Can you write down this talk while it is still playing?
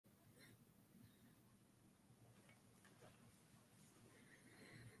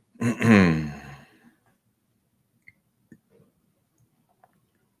Hello,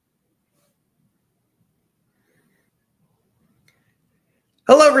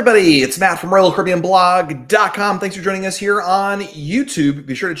 everybody. It's Matt from RoyalCaribbeanBlog.com. Thanks for joining us here on YouTube.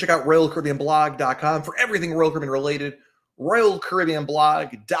 Be sure to check out RoyalCaribbeanBlog.com for everything Royal Caribbean related.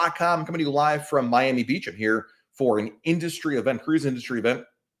 RoyalCaribbeanBlog.com coming to you live from Miami Beach. I'm here for an industry event, cruise industry event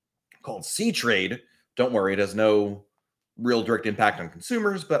called Seatrade. Don't worry, it has no real direct impact on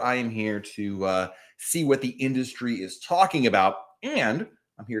consumers, but I am here to see what the industry is talking about. And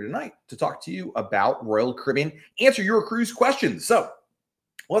I'm here tonight to talk to you about Royal Caribbean, answer your cruise questions. So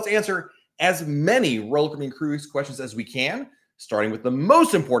let's answer as many Royal Caribbean cruise questions as we can, starting with the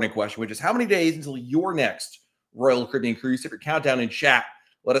most important question, which is how many days until your next Royal Caribbean cruise? Hit your countdown in chat.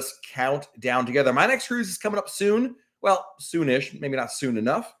 Let us count down together. My next cruise is coming up soon. Well, soonish, maybe not soon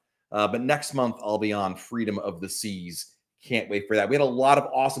enough, but next month I'll be on Freedom of the Seas. Can't wait for that. We had a lot of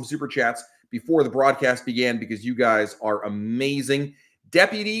awesome super chats before the broadcast began because you guys are amazing.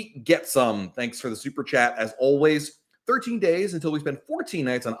 Deputy Get Some, thanks for the super chat as always. 13 days until we spend 14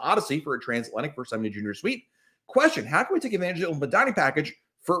 nights on Odyssey for a transatlantic first time in a junior suite. Question, how can we take advantage of the dining package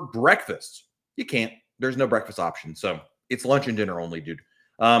for breakfast? You can't. There's no breakfast option. So it's lunch and dinner only, dude.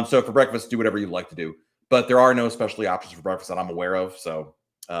 So for breakfast, do whatever you'd like to do. But there are no specialty options for breakfast that I'm aware of. So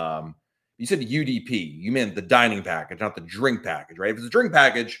you said UDP. You meant the dining package, not the drink package, right? If it's a drink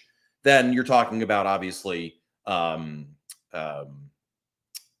package, then you're talking about obviously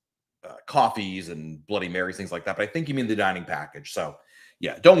coffees and Bloody Marys, things like that. But I think you mean the dining package. So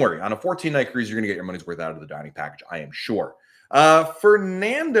yeah, don't worry. On a 14-night cruise, you're going to get your money's worth out of the dining package, I am sure.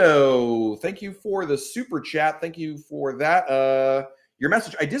 Fernando, thank you for the super chat. Thank you for that. Your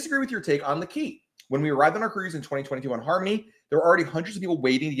message. I disagree with your take on the key. When we arrived on our cruise in 2022 on Harmony, there were already hundreds of people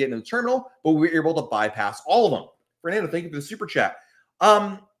waiting to get into the terminal, but we were able to bypass all of them. Fernando, thank you for the super chat.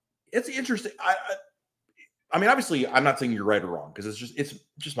 It's interesting. I mean, obviously, I'm not saying you're right or wrong because it's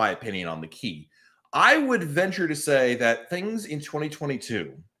just my opinion on the key. I would venture to say that things in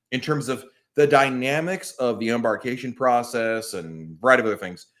 2022, in terms of the dynamics of the embarkation process and a variety of other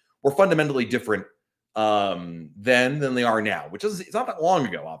things, were fundamentally different then than they are now, which is it's not that long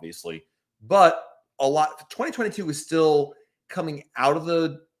ago, obviously, but a lot. 2022 is still coming out of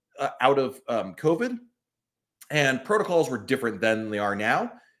the COVID, and protocols were different then than they are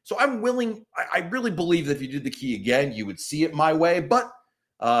now. So I'm willing. I really believe that if you did the key again, you would see it my way. But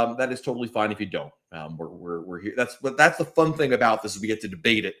that is totally fine if you don't. We're here. That's the fun thing about this is we get to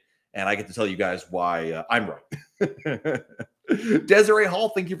debate it, and I get to tell you guys why I'm right. Desiree Hall,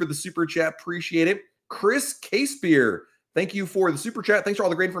 thank you for the super chat. Appreciate it. Chris Casebeer, thank you for the super chat. Thanks for all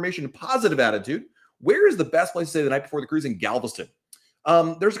the great information and positive attitude. Where is the best place to stay the night before the cruise in Galveston?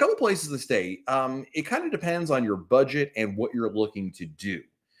 There's a couple places to stay. It kind of depends on your budget and what you're looking to do.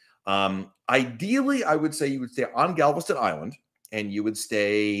 Ideally, I would say you would stay on Galveston Island and you would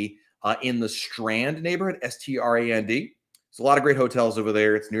stay in the Strand neighborhood, Strand. There's a lot of great hotels over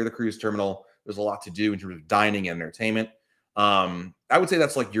there. It's near the cruise terminal. There's a lot to do in terms of dining and entertainment. I would say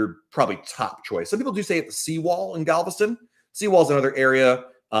that's like your probably top choice. Some people do stay at the Seawall in Galveston. Seawall is another area.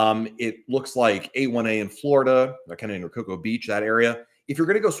 It looks like A1A in Florida, kind of in Cocoa Beach, that area. If you're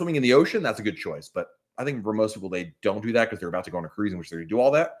going to go swimming in the ocean, that's a good choice. But I think for most people, they don't do that because they're about to go on a cruise in which they're going to do all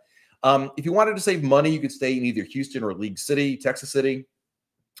that. If you wanted to save money, you could stay in either Houston or League City, Texas City.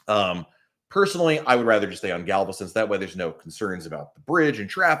 Personally, I would rather just stay on Galveston. So that way there's no concerns about the bridge and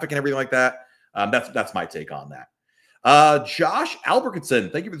traffic and everything like that. That's my take on that. Josh Albertson,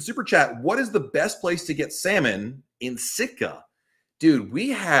 thank you for the super chat. What is the best place to get salmon in Sitka? Dude, we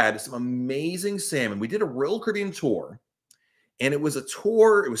had some amazing salmon. We did a Royal Caribbean tour, and it was a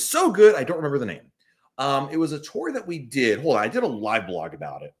tour. It was so good. I don't remember the name. It was a tour that we did. Hold on. I did a live blog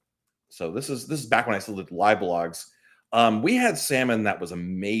about it. So this is back when I still did live blogs. We had salmon that was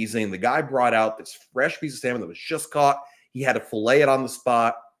amazing. The guy brought out this fresh piece of salmon that was just caught. He had to fillet it on the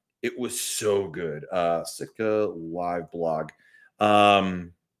spot. It was so good. Sitka live blog.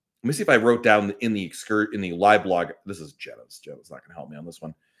 Let me see if I wrote down in the live blog. This is Jenna's. Jenna's not going to help me on this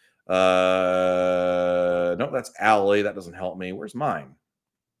one. No, that's Allie. That doesn't help me. Where's mine?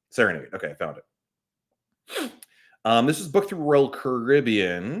 Serenade. Okay, I found it. This is booked through Royal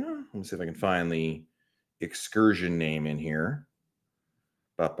Caribbean. Let me see if I can find the excursion name in here.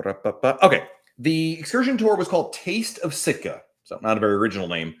 Okay. The excursion tour was called Taste of Sitka. So not a very original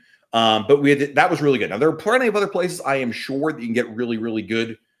name. But that was really good. Now, there are plenty of other places I am sure that you can get really, really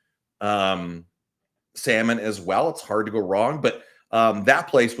good salmon as well. It's hard to go wrong, but that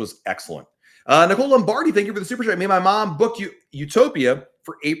place was excellent. Nicole Lombardi, thank you for the super chat. Me and my mom booked Utopia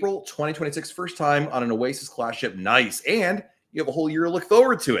for April 2026, first time on an Oasis class ship. Nice. And You have a whole year to look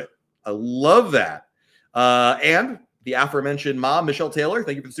forward to it. I love that. And the aforementioned mom, Michelle Taylor,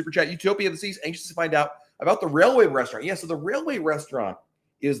 thank you for the super chat. Utopia of the Seas, anxious to find out about the Railway Restaurant. Yeah, so the Railway Restaurant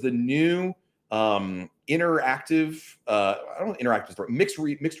is the new interactive, I don't know, interactive store,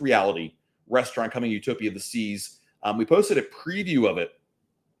 mixed reality restaurant coming to Utopia of the Seas. We posted a preview of it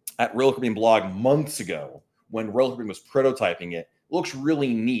at Royal Caribbean blog months ago when Royal Caribbean was prototyping it. It looks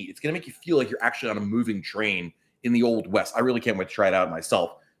really neat. It's going to make you feel like you're actually on a moving train in the Old West. I really can't wait to try it out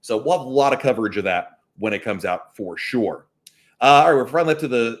myself. So we'll have a lot of coverage of that when it comes out for sure. All right, we're finally up to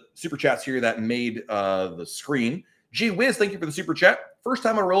the super chats here that made the screen. Gee whiz, thank you for the super chat. First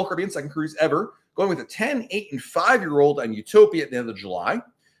time on Royal Caribbean, second cruise ever. Going with a 10, 8, and 5-year-old on Utopia at the end of July.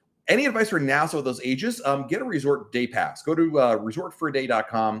 Any advice for Nassau at those ages? Get a resort day pass. Go to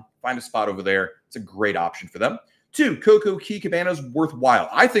resortforaday.com. Find a spot over there. It's a great option for them. 2, Coco Key Cabanas worthwhile.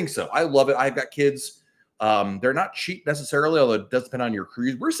 I think so. I love it. I've got kids. They're not cheap necessarily, although it does depend on your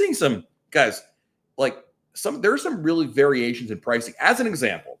cruise. We're seeing some, guys, like there's some really variations in pricing. As an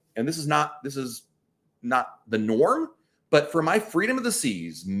example, and this is not the norm, but for my Freedom of the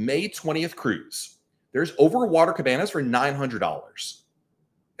Seas May 20th cruise, there's overwater cabanas for $900.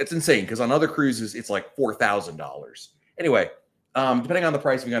 It's insane because on other cruises, it's like $4,000. Anyway, depending on the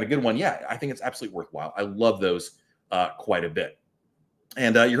price, if you got a good one, yeah, I think it's absolutely worthwhile. I love those quite a bit.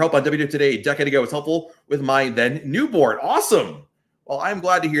 And your help on WW Today a decade ago was helpful with my then newborn. Awesome. Well, I'm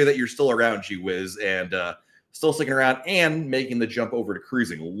glad to hear that you're still around, Gee Whiz, and still sticking around and making the jump over to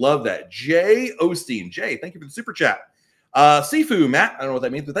cruising. Love that. Jay Osteen. Jay, thank you for the super chat. Sifu, Matt, I don't know what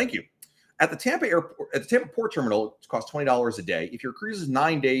that means, but thank you. At the Tampa Port Terminal, it costs $20 a day. If your cruise is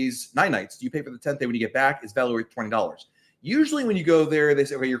 9 nights, do you pay for the 10th day when you get back? It's valued at $20. Usually when you go there, they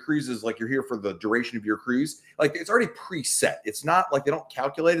say, okay, your cruise is like you're here for the duration of your cruise. Like it's already preset. It's not like they don't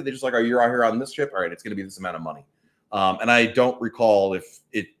calculate it. They're just like, oh, you're out here on this trip. All right, it's going to be this amount of money. And I don't recall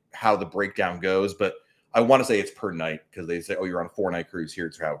how the breakdown goes, but I want to say it's per night because they say, oh, you're on a 4-night cruise.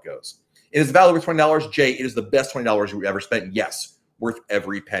 Here's how it goes. It is valued with $20. Jay, it is the best $20 you've ever spent. Yes, worth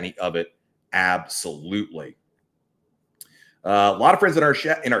every penny of it. Absolutely. A lot of friends in our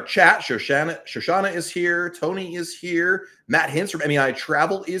chat. Shoshana is here. Tony is here. Matt Hintz from MEI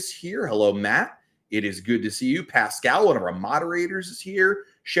Travel is here. Hello, Matt. It is good to see you. Pascal, one of our moderators, is here.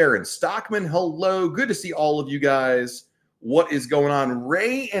 Sharon Stockman, hello. Good to see all of you guys. What is going on?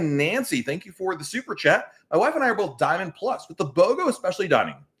 Ray and Nancy, thank you for the super chat. My wife and I are both Diamond Plus. With the BOGO especially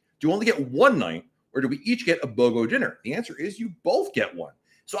dining, do you only get one night or do we each get a BOGO dinner? The answer is you both get one.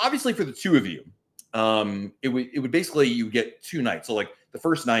 So obviously for the two of you, it would basically you would get 2 nights. So like the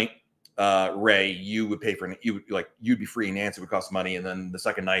first night, Ray, you would pay for you'd be free and Nancy would cost money, and then the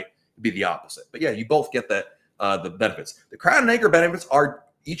second night would be the opposite. But yeah, you both get that the benefits. The Crown and Anchor benefits are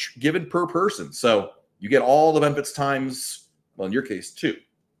each given per person. So you get all the benefits times, well, in your case, 2.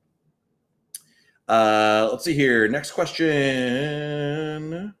 Let's see here. Next question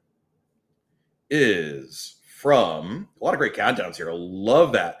is from a lot of great countdowns here. I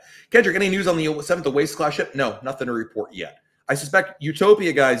love that. Kendrick, any news on the 7th Oasis class ship? No, nothing to report yet. I suspect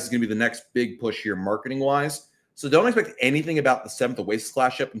Utopia, guys, is going to be the next big push here marketing-wise. So don't expect anything about the 7th Oasis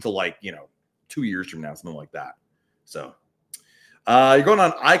class ship until 2 years from now, something like that. So you're going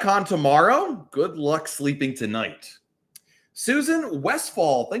on Icon tomorrow. Good luck sleeping tonight. Susan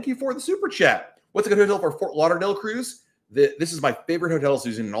Westfall, thank you for the super chat. What's a good hotel for Fort Lauderdale cruise? This is my favorite hotel,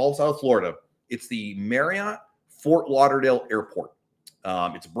 Susan, in all of South Florida. It's the Marriott Fort Lauderdale Airport.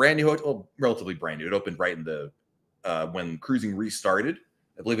 It's a brand new hotel, relatively brand new. It opened right in the when cruising restarted.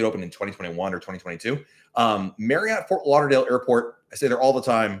 I believe it opened in 2021 or 2022. Marriott Fort Lauderdale Airport. I stay there all the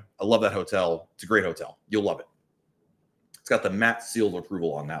time. I love that hotel. It's a great hotel. You'll love it. It's got the matte seal of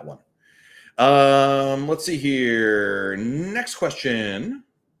approval on that one. Let's see here. Next question.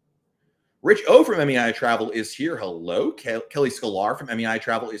 Rich O from MEI Travel is here. Hello. Kelly Scalar from MEI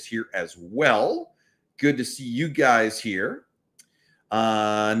Travel is here as well. Good to see you guys here.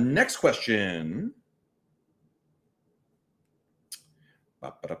 Next question.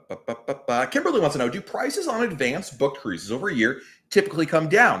 Kimberly wants to know, do prices on advanced booked cruises over a year typically come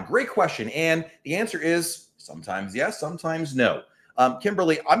down? Great question. And the answer is sometimes yes, sometimes no.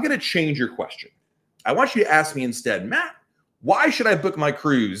 Kimberly, I'm going to change your question. I want you to ask me instead, Matt, why should I book my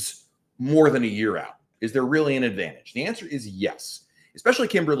cruise more than a year out? Is there really an advantage? The answer is yes. Especially,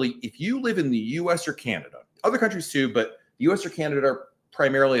 Kimberly, if you live in the U.S. or Canada, other countries too, but the U.S. or Canada are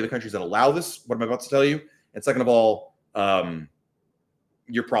primarily the countries that allow this, what I'm about to tell you. And second of all,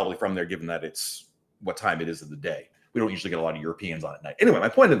 you're probably from there, given that it's what time it is of the day. We don't usually get a lot of Europeans on at night. Anyway, my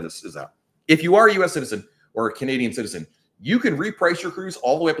point of this is that if you are a U.S. citizen or a Canadian citizen, you can reprice your cruise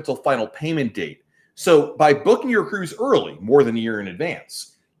all the way up until final payment date. So by booking your cruise early, more than a year in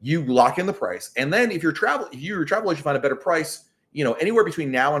advance, you lock in the price. And then if your travel agent find a better price, anywhere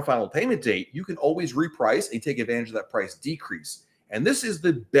between now and final payment date, you can always reprice and take advantage of that price decrease. And this is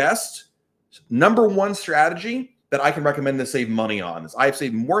the best number one strategy that I can recommend to save money on. I've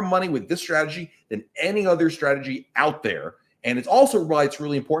saved more money with this strategy than any other strategy out there. And it's also why it's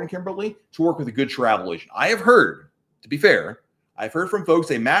really important, Kimberly, to work with a good travel agent. I have heard, to be fair, I've heard from folks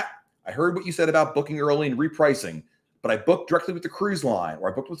say, Matt, I heard what you said about booking early and repricing, but I booked directly with the cruise line or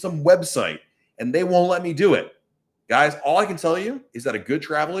I booked with some website and they won't let me do it. Guys, all I can tell you is that a good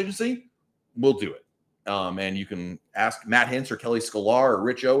travel agency will do it. And you can ask Matt Hintz or Kelly Scalar or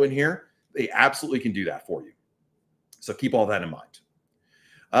Rich Owen here. They absolutely can do that for you. So keep all that in mind.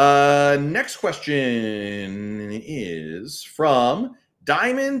 Next question is from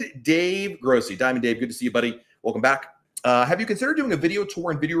Diamond Dave Grossi. Diamond Dave, good to see you, buddy. Welcome back. Have you considered doing a video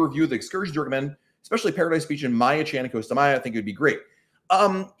tour and video review of the excursions you recommend, especially Paradise Beach and Maya Chan and Costa Maya? I think it would be great.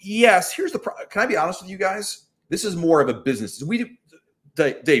 Yes, here's the problem. Can I be honest with you guys? This is more of a business.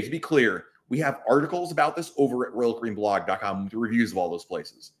 Dave, to be clear, we have articles about this over at royalcaribbeanblog.com with reviews of all those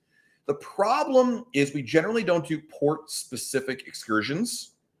places. The problem is we generally don't do port-specific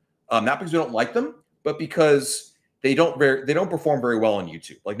excursions, not because we don't like them, but because they don't perform very well on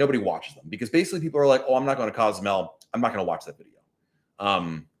YouTube. Like nobody watches them because basically people are like, oh, I'm not going to Cozumel. I'm not going to watch that video.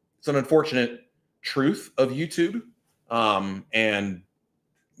 It's an unfortunate truth of YouTube. And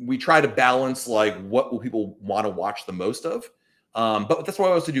we try to balance like what will people want to watch the most of. But that's why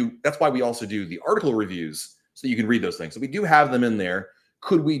we also do the article reviews so you can read those things. So we do have them in there.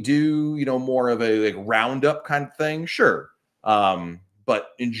 Could we do, more of a roundup kind of thing? Sure. But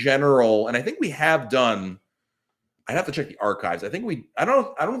in general, and I think we have done, I'd have to check the archives. I don't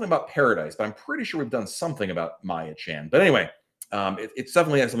know anything about Paradise, but I'm pretty sure we've done something about Maya Chan. But anyway, it's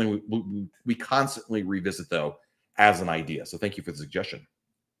definitely something we constantly revisit though as an idea. So thank you for the suggestion.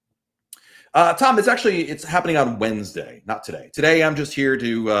 Tom, it's happening on Wednesday, not today. Today I'm just here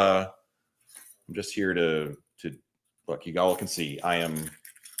to look, you all can see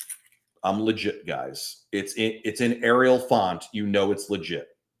I'm legit, guys. It's in Arial font. It's legit.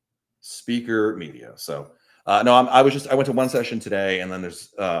 Speaker Media. So no, I went to one session today, and then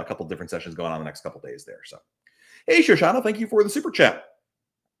there's a couple different sessions going on the next couple days there. So hey, Shoshana, thank you for the super chat.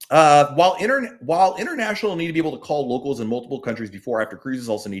 While international need to be able to call locals in multiple countries before or after cruises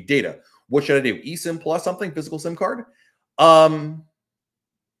also need data. What should I do? eSIM plus something, physical SIM card?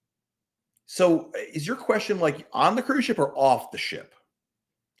 So is your question like on the cruise ship or off the ship?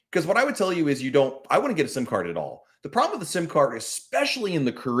 Because what I would tell you is I wouldn't get a SIM card at all. The problem with the SIM card, especially in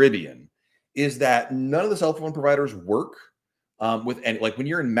the Caribbean, is that none of the cell phone providers work with any, like when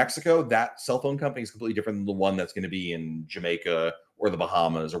you're in Mexico, that cell phone company is completely different than the one that's going to be in Jamaica or the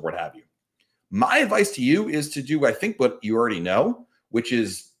Bahamas or what have you. My advice to you is to do, I think, what you already know, which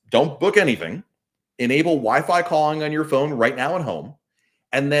is don't book anything, enable Wi-Fi calling on your phone right now at home.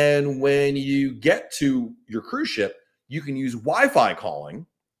 And then when you get to your cruise ship, you can use Wi-Fi calling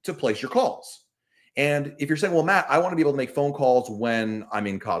to place your calls. And if you're saying, well, Matt, I want to be able to make phone calls when I'm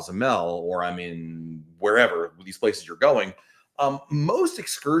in Cozumel or I'm in wherever these places you're going, most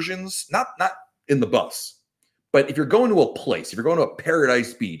excursions, not in the bus, but if you're going to a place, if you're going to a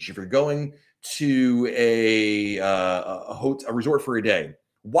Paradise Beach, if you're going to a resort for a day,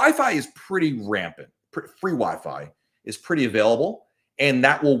 Wi-Fi is pretty rampant. Free Wi-Fi is pretty available, and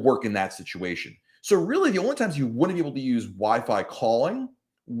that will work in that situation. So really, the only times you wouldn't be able to use Wi-Fi calling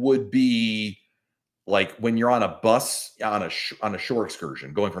would be like when you're on a bus on a shore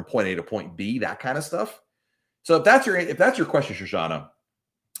excursion, going from point A to point B, that kind of stuff. So if that's your question, Shoshana,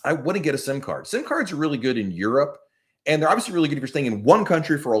 I wouldn't get a SIM card. SIM cards are really good in Europe, and they're obviously really good if you're staying in one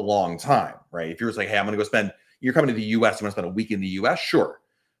country for a long time, right? If you're just like, hey, I'm going to go you're coming to the U.S., you want to spend a week in the U.S., sure.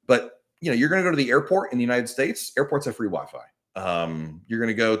 But, you're going to go to the airport in the United States, airports have free Wi-Fi. You're going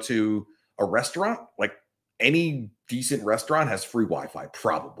to go to a restaurant, like any decent restaurant has free Wi-Fi,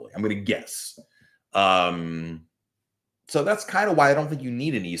 probably. I'm going to guess. So that's kind of why I don't think you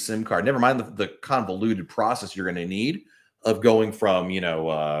need an eSIM card. Never mind the convoluted process you're going to need of going from,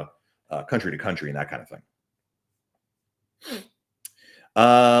 country to country and that kind of thing.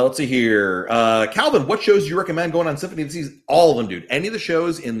 Let's see here. Calvin, what shows do you recommend going on Symphony of the Seas? All of them, dude. Any of the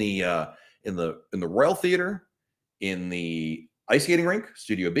shows in the Royal Theater, in the ice skating rink,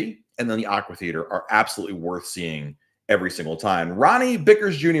 Studio B, and then the Aqua Theater are absolutely worth seeing every single time. Ronnie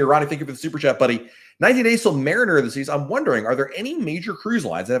Bickers Jr. Ronnie, thank you for the super chat, buddy. 19 days till Mariner of the Seas. I'm wondering, are there any major cruise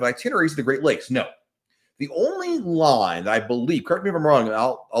lines that have itineraries to the Great Lakes? No. The only line that I believe, correct me if I'm wrong,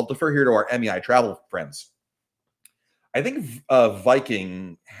 I'll defer here to our MEI travel friends. I think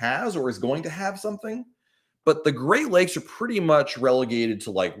Viking has or is going to have something, but the Great Lakes are pretty much relegated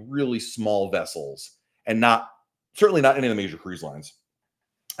to like really small vessels and not certainly not any of the major cruise lines.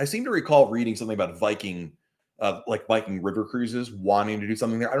 I seem to recall reading something about Viking, like Viking river cruises wanting to do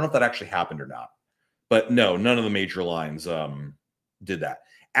something there. I don't know if that actually happened or not, but no, none of the major lines did that.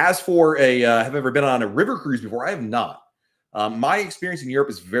 As for have I ever been on a river cruise before? I have not. My experience in Europe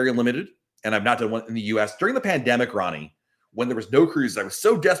is very limited, and I've not done one in the US. During the pandemic, Ronnie, when there was no cruises, I was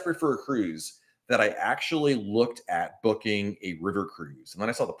so desperate for a cruise that I actually looked at booking a river cruise. And then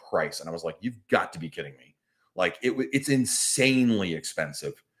I saw the price and I was like, you've got to be kidding me. Like it's insanely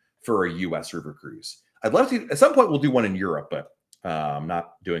expensive for a US river cruise. I'd love to, at some point we'll do one in Europe, but I'm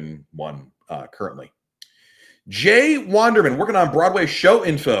not doing one currently. Jay Wanderman, working on Broadway show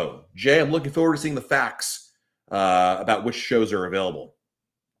info. Jay, I'm looking forward to seeing the facts about which shows are available.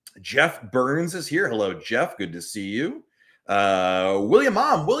 Jeff Burns is here. Hello, Jeff. Good to see you. William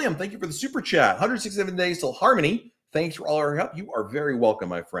Mom, William, thank you for the super chat. 167 days till Harmony. Thanks for all our help. You are very welcome,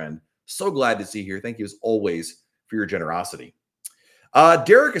 my friend. So glad to see you here. Thank you as always for your generosity.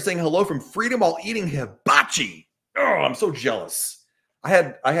 Derek is saying hello from Freedom while eating hibachi. Oh, I'm so jealous. I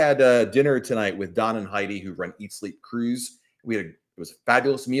had dinner tonight with Don and Heidi, who run Eat Sleep Cruise. It was a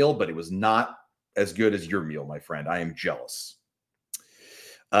fabulous meal, but it was not as good as your meal, my friend. I am jealous.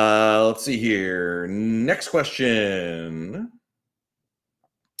 Let's see here. Next question.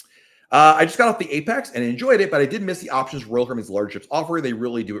 I just got off the Apex and enjoyed it, but I did miss the options Royal Caribbean's large ships offer. They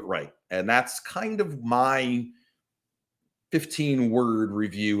really do it right. And that's kind of my 15-word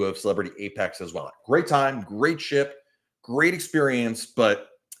review of Celebrity Apex as well. Great time, great ship, great experience,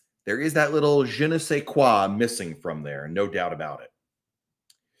 but there is that little je ne sais quoi missing from there, no doubt about it.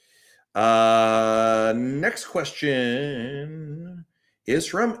 Next question is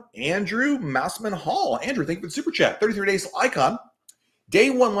from Andrew Mouseman Hall. Andrew, thank you for the super chat. 33 days till Icon. Day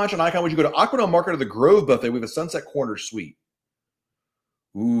one lunch on Icon, would you go to Aquadome Market or the Grove Buffet? We have a Sunset Corner suite.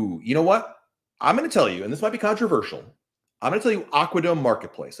 Ooh, you know what? I'm going to tell you, and this might be controversial. I'm going to tell you Aquadome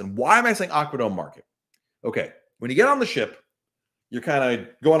Marketplace. And why am I saying Aquadome Market? Okay, when you get on the ship, you're kind of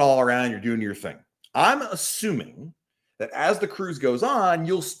going all around, you're doing your thing. I'm assuming that as the cruise goes on,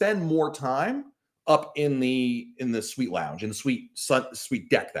 you'll spend more time up in the suite lounge, in the suite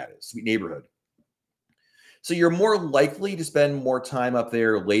deck, that is, suite neighborhood. So you're more likely to spend more time up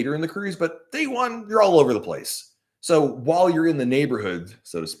there later in the cruise, but day one, you're all over the place. So while you're in the neighborhood,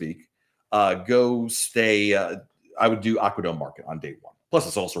 so to speak, go stay. I would do Aquadome Market on day one. Plus,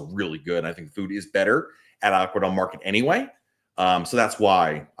 it's also really good. I think the food is better at Aquadome Market anyway. So that's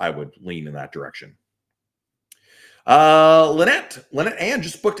why I would lean in that direction. Lynette Ann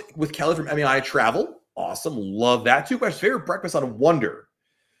just booked with Kelly from MEI Travel. Awesome. Love that. 2 questions. Favorite breakfast on Wonder?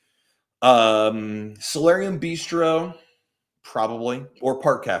 Solarium Bistro, probably, or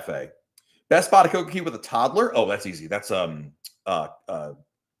Park Cafe. Best spot of Coca-Cola with a toddler? Oh, that's easy. That's Splashaway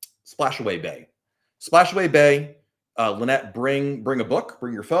Bay. Splashaway Bay. Lynette, bring a book,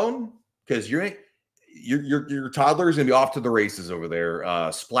 bring your phone, because your toddler is gonna be off to the races over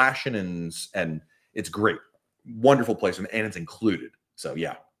there, splashing and it's great. Wonderful place, and it's included. So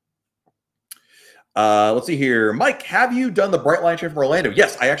yeah. Let's see here. Mike, have you done the Brightline train from Orlando?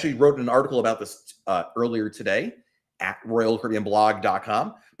 Yes, I actually wrote an article about this earlier today at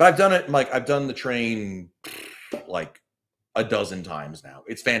RoyalCaribbeanBlog.com. But I've done it, Mike. I've done the train like a dozen times now.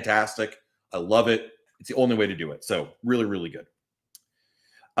 It's fantastic. I love it. It's the only way to do it. So really, really good.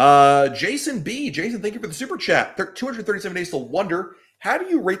 Jason B. Jason, thank you for the super chat. 237 days till Wonder. How do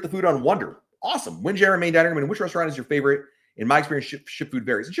you rate the food on Wonder? Awesome. Windjammer main dining room. And which restaurant is your favorite? In my experience, ship food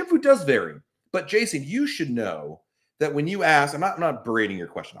varies. And ship food does vary. But Jason, you should know that when you ask, I'm not berating your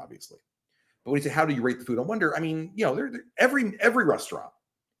question, obviously, but when you say, how do you rate the food on Wonder? I mean, you know, every restaurant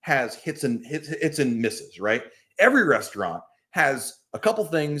has hits and misses, right? Every restaurant has a couple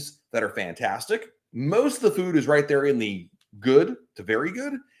things that are fantastic. Most of the food is right there in the good to very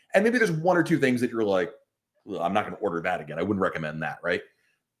good. And maybe there's 1 or 2 things that you're like, well, I'm not going to order that again. I wouldn't recommend that, right?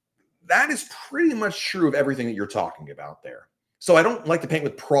 That is pretty much true of everything that you're talking about there. So I don't like to paint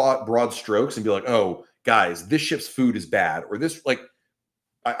with broad strokes and be like, oh, guys, this ship's food is bad, or this, like,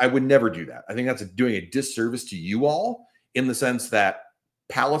 I would never do that. I think that's doing a disservice to you all in the sense that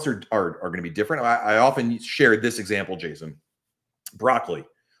palates are going to be different. I often share this example, Jason. Broccoli,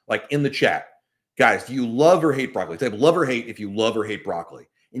 like in the chat. Guys, do you love or hate broccoli? Type love or hate if you love or hate broccoli.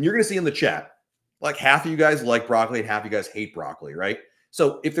 And you're going to see in the chat, like half of you guys like broccoli and half of you guys hate broccoli, right?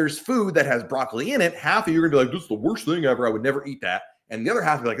 So if there's food that has broccoli in it, half of you are going to be like, this is the worst thing ever. I would never eat that. And the other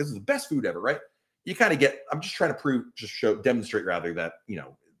half will be like, this is the best food ever, right? You kind of get, I'm just trying to demonstrate rather that, you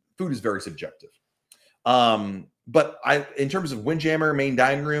know, food is very subjective. But in terms of Windjammer, main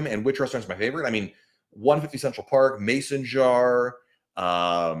dining room, and which restaurant's my favorite, I mean, 150 Central Park, Mason Jar,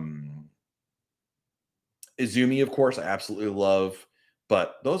 Izumi, of course, I absolutely love.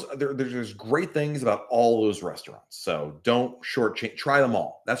 But there's great things about all those restaurants. So don't shortchange. Try them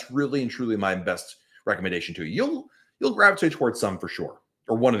all. That's really and truly my best recommendation to you. You'll gravitate towards some for sure,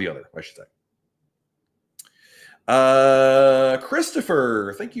 or one or the other, I should say.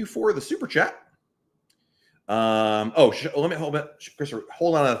 Christopher, thank you for the super chat. Let me hold it, Christopher.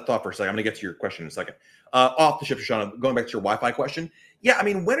 Hold on a thought for a second. I'm going to get to your question in a second. Off the ship, Shoshana, going back to your Wi-Fi question. Yeah, I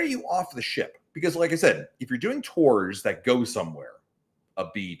mean, when are you off the ship? Because, like I said, if you're doing tours that go somewhere, a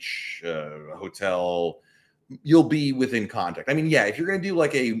beach, a hotel, you'll be within contact. I mean, yeah, if you're going to do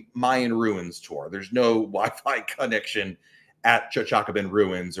like a Mayan ruins tour, there's no Wi-Fi connection at Chachacabin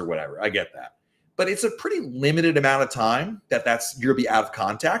ruins or whatever. I get that. But it's a pretty limited amount of time that's you're going to be out of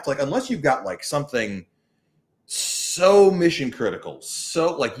contact. Like, unless you've got like something so mission critical,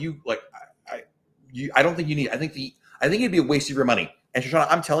 so like I don't think you need. I think it'd be a waste of your money. And Shoshana,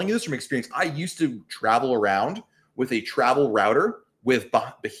 I'm telling you this from experience. I used to travel around with a travel router with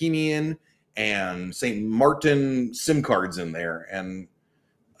Bohemian and St. Martin SIM cards in there, and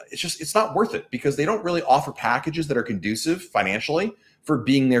it's not worth it because they don't really offer packages that are conducive financially for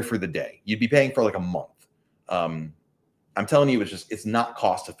being there for the day. You'd be paying for like a month. I'm telling you, it's not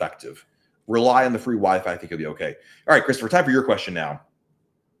cost effective. Rely on the free Wi-Fi. I think you'll be okay. All right, Christopher, time for your question now,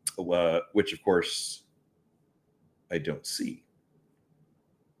 which of course I don't see.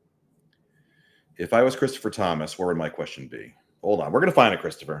 If I was Christopher Thomas, where would my question be? Hold on. We're going to find it,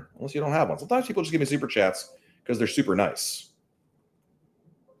 Christopher, unless you don't have one. Sometimes people just give me super chats because they're super nice.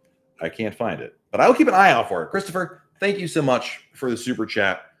 I can't find it, but I will keep an eye out for it. Christopher, thank you so much for the super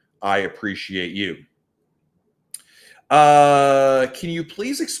chat. I appreciate you. Can you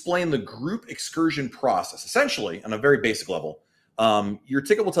please explain the group excursion process? Essentially, on a very basic level, your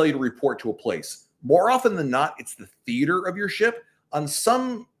ticket will tell you to report to a place. More often than not, it's the theater of your ship. On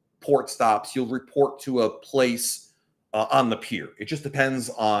some port stops, you'll report to a place on the pier. It just depends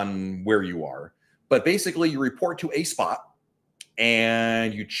on where you are. But basically, you report to a spot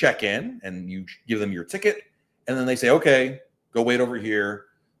and you check in and you give them your ticket. And then they say, okay, go wait over here.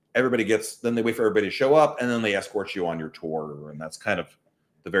 Then they wait for everybody to show up and then they escort you on your tour. And that's kind of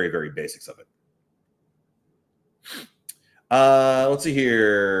the very, very basics of it. Let's see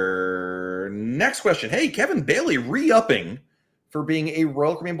here. Next question. Hey, Kevin Bailey re-upping for being a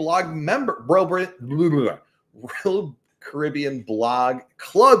Royal Caribbean blog member, Royal Caribbean blog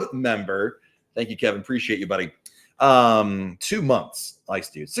club member. Thank you, Kevin. Appreciate you, buddy. 2 months. Nice,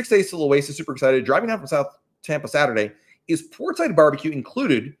 dude. 6 days to Oasis. Super excited. Driving down from South Tampa Saturday. Is portside barbecue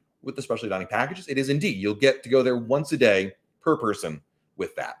included with the specialty dining packages? It is indeed. You'll get to go there once a day per person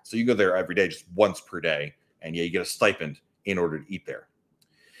with that. So you go there every day, just once per day. And yeah, you get a stipend in order to eat there.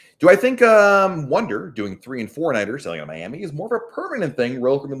 Do I think Wonder doing 3 and 4 nighters sailing out of Miami is more of a permanent thing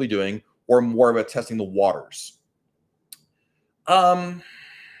Royal Caribbean will be doing, or more of a testing the waters? I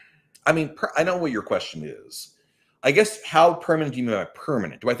mean, I know what your question is. I guess how permanent do you mean by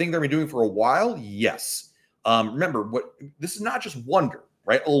permanent? Do I think they're going to be doing it for a while? Yes. Remember, this is not just Wonder,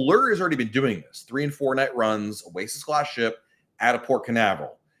 right? Allure has already been doing this. 3 and 4 night runs, Oasis class ship at a Port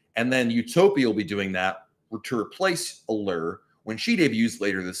Canaveral. And then Utopia will be doing that to replace Allure when she debuts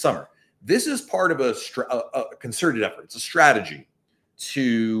later this summer. This is part of a concerted effort. It's a strategy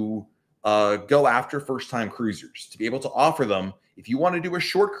to go after first-time cruisers, to be able to offer them, if you want to do a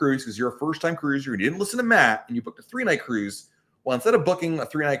short cruise because you're a first-time cruiser and you didn't listen to Matt and you booked a 3-night cruise, well, instead of booking a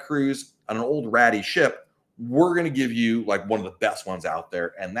 3-night cruise on an old ratty ship, we're going to give you like one of the best ones out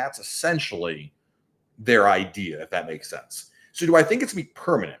there. And that's essentially their idea, if that makes sense. So do I think it's going to be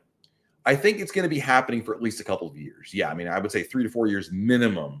permanent? I think it's going to be happening for at least a couple of years. Yeah, I mean, I would say 3 to 4 years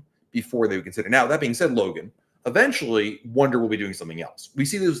minimum before they would consider. Now, that being said, Logan, eventually Wonder will be doing something else. We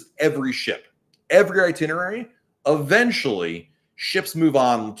see this with every ship, every itinerary. Eventually, ships move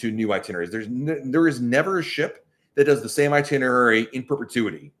on to new itineraries. There is never a ship that does the same itinerary in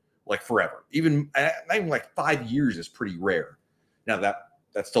perpetuity, like forever. Even like 5 years is pretty rare. Now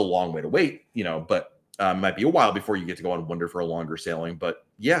that's still a long way to wait, but it might be a while before you get to go on Wonder for a longer sailing. But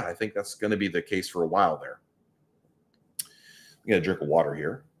yeah, I think that's going to be the case for a while there. I'm going to drink of water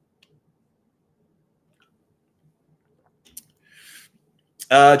here.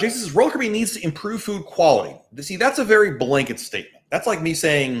 Jason says, Royal Caribbean needs to improve food quality. See, that's a very blanket statement. That's like me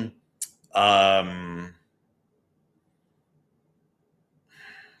saying, I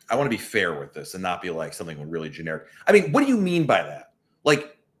want to be fair with this and not be like something really generic. I mean, what do you mean by that?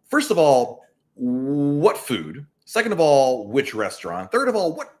 Like, first of all, what food? Second of all, which restaurant? Third of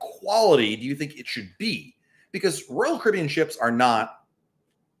all, what quality do you think it should be? Because Royal Caribbean ships are not,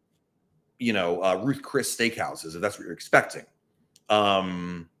 Ruth Chris steakhouses, if that's what you're expecting.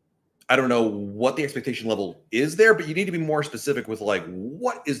 I don't know what the expectation level is there, but you need to be more specific with like,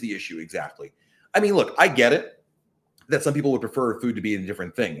 what is the issue exactly? I mean, look, I get it that some people would prefer food to be a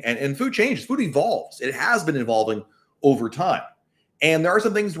different thing. And food changes, food evolves. It has been evolving over time. And there are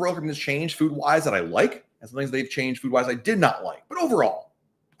some things the Royal Caribbean has changed food-wise that I like, and some things they've changed food-wise I did not like. But overall,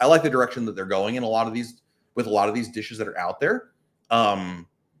 I like the direction that they're going in with a lot of these dishes that are out there.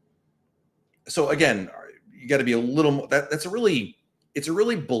 So again, you got to be a little more, it's a really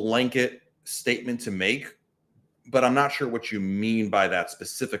blanket statement to make, but I'm not sure what you mean by that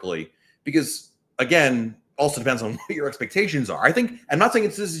specifically, because again, also depends on what your expectations are. I'm not saying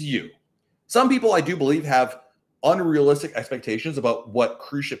this is you. Some people I do believe have unrealistic expectations about what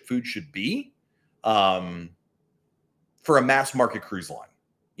cruise ship food should be for a mass market cruise line,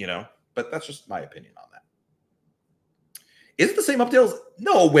 but that's just my opinion on that. Is it the same updates?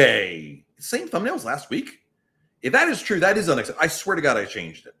 No way. Same thumbnails last week. If that is true, that is unacceptable. I swear to God, I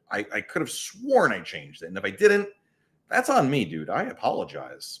changed it. I could have sworn I changed it. And if I didn't, that's on me, dude. I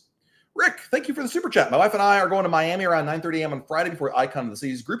apologize. Rick, thank you for the super chat. My wife and I are going to Miami around 9:30 a.m. on Friday before Icon of the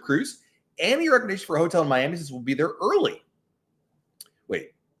Seas group cruise. Any recommendations for a hotel in Miami since we'll be there early?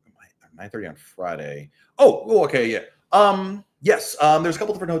 Wait, 9:30 on Friday. Oh, okay, yeah. Yes, there's a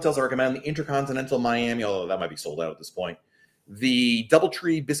couple different hotels I recommend. The Intercontinental Miami, although that might be sold out at this point. The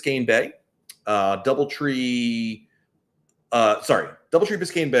DoubleTree Biscayne Bay. DoubleTree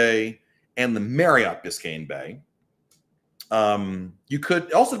Biscayne Bay and the Marriott Biscayne Bay.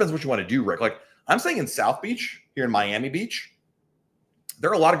 It also depends what you want to do, Rick. Like I'm saying in South Beach, here in Miami Beach, there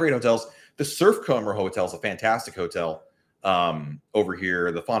are a lot of great hotels. The Surfcomber Hotel is a fantastic hotel over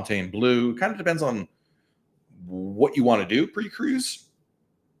here. The Fontainebleau kind of depends on what you want to do pre-cruise.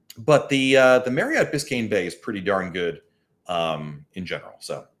 But the Marriott Biscayne Bay is pretty darn good in general.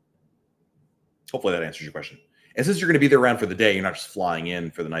 So hopefully that answers your question. And since you're going to be there around for the day, you're not just flying in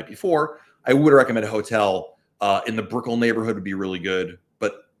for the night before, I would recommend a hotel in the Brickell neighborhood would be really good.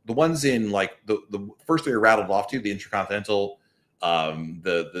 But the ones in like the first three I rattled off to, the Intercontinental,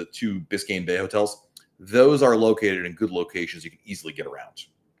 the two Biscayne Bay hotels, those are located in good locations. You can easily get around.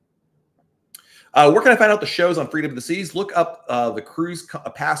 Where can I find out the shows on Freedom of the Seas? Look up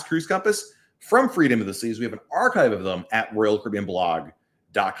the past Cruise Compass from Freedom of the Seas. We have an archive of them at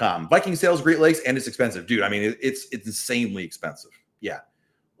RoyalCaribbeanBlog.com. Viking Sails Great Lakes, and it's expensive, dude. I mean, it's insanely expensive. Yeah,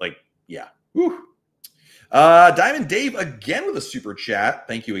 yeah. Whew. Diamond Dave again with a super chat.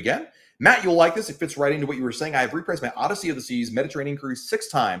 Thank you again. Matt, you'll like this. It fits right into what you were saying. I have repriced my Odyssey of the Seas Mediterranean cruise 6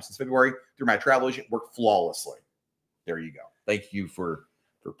 times since February through my travel agent. Worked flawlessly. There you go. Thank you for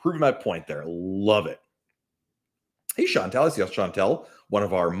proving my point there. Love it. Hey, Chantel. I see us, Chantel, one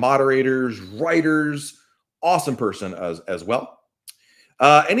of our moderators, writers, awesome person as well.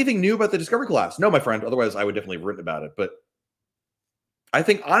 Anything new about the Discovery class? No, my friend. Otherwise, I would definitely have written about it. But I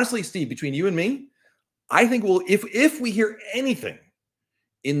think, honestly, Steve, between you and me, I think if we hear anything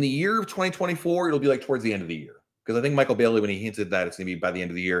in the year of 2024, it'll be like towards the end of the year. Because I think Michael Bailey, when he hinted that it's going to be by the end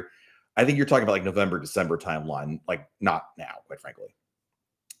of the year, I think you're talking about like November, December timeline, like not now, quite frankly.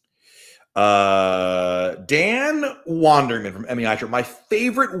 Dan Wanderman from MEI Trip, my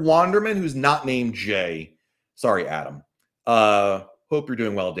favorite Wanderman who's not named Jay. Sorry, Adam. Hope you're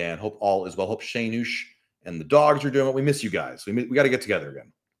doing well, Dan. Hope all is well. Hope Shanush and the dogs are doing well. We miss you guys. We got to get together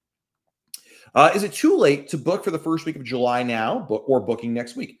again. Is it too late to book for the first week of July now, or booking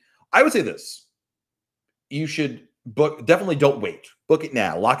next week? I would say this. You should book. Definitely don't wait. Book it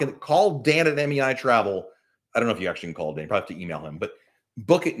now. Lock in. Call Dan at MEI Travel. I don't know if you actually can call Dan. You probably have to email him, but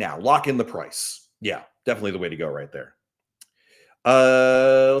book it now. Lock in the price. Yeah, definitely the way to go right there.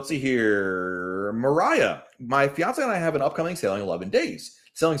 Let's see here. Mariah, my fiance and I have an upcoming sailing 11 days.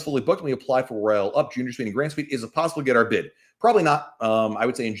 Sailing's fully booked, and we apply for Royal Up, Junior Suite, and Grand Suite. Is it possible to get our bid? Probably not. I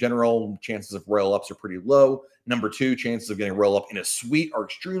would say in general, chances of Royal Ups are pretty low. Number 2, chances of getting Royal Up in a suite are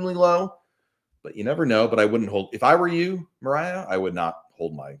extremely low. But you never know. But I wouldn't hold. If I were you, Mariah, I would not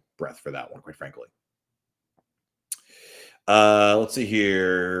hold my breath for that one, quite frankly. Let's see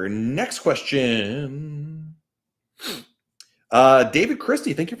here. Next question. David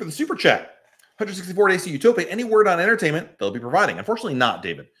Christie, thank you for the super chat. 164 days to Utopia. Any word on entertainment they'll be providing? Unfortunately, not,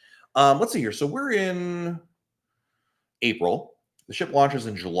 David. Let's see here. So we're in April. The ship launches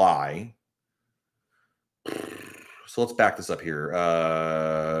in July. So let's back this up here.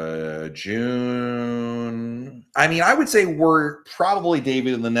 June. I mean, I would say we're probably,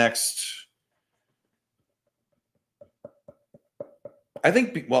 David, in the next I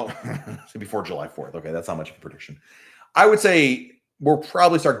think, well, before July 4th. Okay, that's not much of a prediction. I would say we'll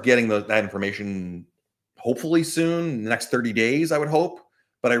probably start getting that information hopefully soon, the next 30 days, I would hope,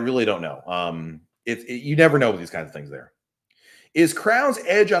 but I really don't know. You never know with these kinds of things there. Is Crown's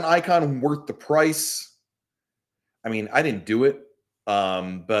Edge on Icon worth the price? I mean, I didn't do it,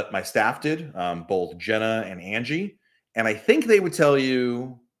 but my staff did, both Jenna and Angie, and I think they would tell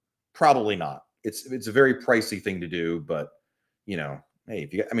you probably not. It's a very pricey thing to do, but you know, hey,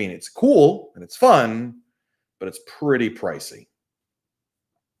 if you, I mean, it's cool and it's fun, but it's pretty pricey.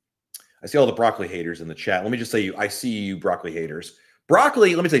 I see all the broccoli haters in the chat. Let me just say, I see you, broccoli haters.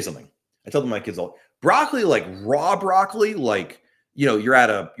 Broccoli. Let me tell you something. I tell them my kids all broccoli, like raw broccoli, like you're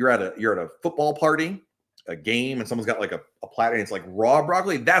at a football party, a game, and someone's got like a platter, and it's like raw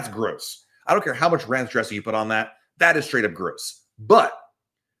broccoli. That's gross. I don't care how much ranch dressing you put on that. That is straight up gross. But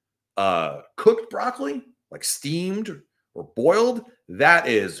cooked broccoli, like steamed or boiled, that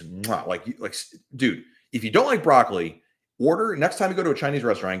is like dude. If you don't like broccoli, order next time you go to a Chinese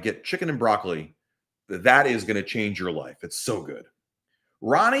restaurant, get chicken and broccoli. That is going to change your life. It's so good.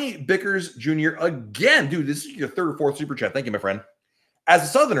 Ronnie Bickers Jr. again, dude. This is your third or fourth super chat. Thank you, my friend. As a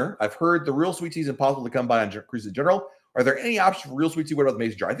Southerner, I've heard the real sweet tea is impossible to come by on cruises in general. Are there any options for real sweet tea? What about the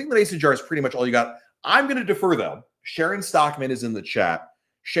mason jar? I think the mason jar is pretty much all you got. I'm going to defer though. Sharon Stockman is in the chat.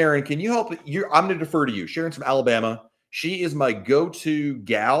 Sharon, can you help? I'm going to defer to you. Sharon's from Alabama. She is my go-to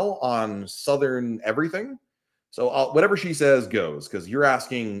gal on Southern everything. So whatever she says goes, because you're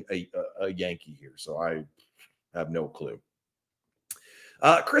asking a Yankee here. So I have no clue.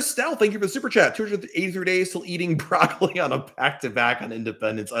 Chris Stell, thank you for the super chat. 283 days till eating broccoli on a back-to-back on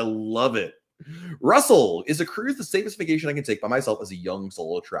Independence. I love it. Russell, is a cruise the safest vacation I can take by myself as a young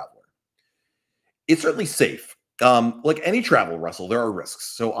solo traveler? It's certainly safe. Like any travel, Russell, there are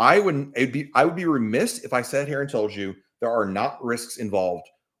risks. So I would be remiss if I sat here and told you there are not risks involved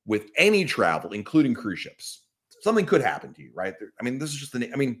with any travel, including cruise ships. Something could happen to you, right? I mean, this is just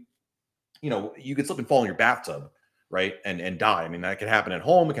you could slip and fall in your bathtub, right? And die. I mean, that could happen at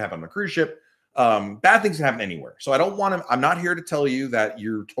home. It can happen on a cruise ship. Bad things can happen anywhere. So I'm not here to tell you that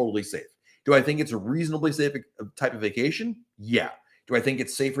you're totally safe. Do I think it's a reasonably safe type of vacation? Yeah. Do I think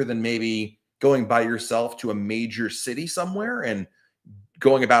it's safer than maybe going by yourself to a major city somewhere and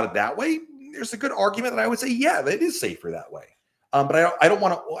going about it that way? There's a good argument that I would say, yeah, it is safer that way. But I don't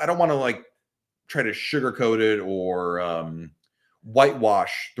want to like try to sugarcoat it or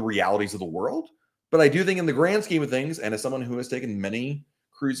whitewash the realities of the world. But I do think in the grand scheme of things, and as someone who has taken many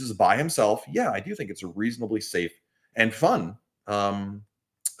cruises by himself, yeah, I do think it's a reasonably safe and fun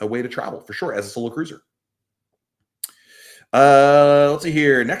a way to travel for sure as a solo cruiser. Let's see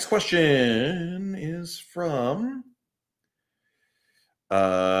here. Next question is from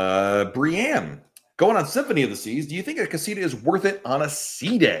Brienne. Going on Symphony of the Seas, do you think a casita is worth it on a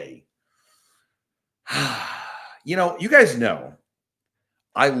sea day? You guys know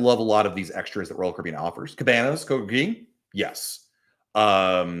I love a lot of these extras that Royal Caribbean offers. Cabanas, Coco King, yes.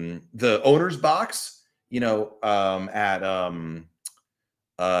 The owner's box,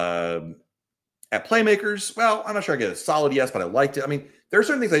 at Playmakers, well, I'm not sure I get a solid yes, but I liked it. I mean, there are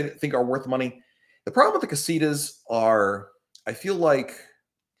certain things I think are worth money. The problem with the casitas are, I feel like,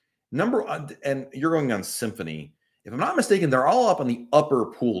 and you're going on Symphony. If I'm not mistaken, they're all up on the upper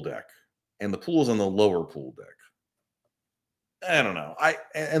pool deck, and the pool is on the lower pool deck. I don't know.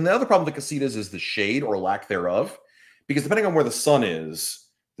 And the other problem with the casitas is the shade or lack thereof, because depending on where the sun is,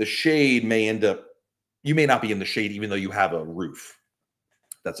 the shade may end up, you may not be in the shade even though you have a roof.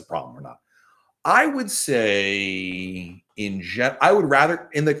 That's a problem or not. I would say I would rather,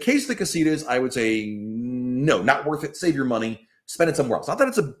 in the case of the casitas, I would say no, not worth it. Save your money, spend it somewhere else. Not that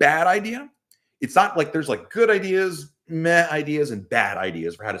it's a bad idea. It's not like there's like good ideas, meh ideas, and bad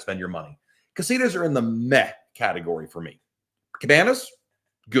ideas for how to spend your money. Casitas are in the meh category for me. Cabanas,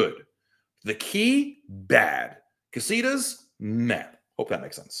 good. The Key, bad. Casitas, meh. Hope that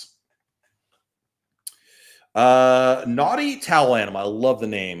makes sense. Naughty Towel Animal. I love the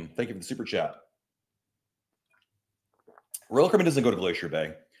name. Thank you for the super chat. Royal Caribbean doesn't go to Glacier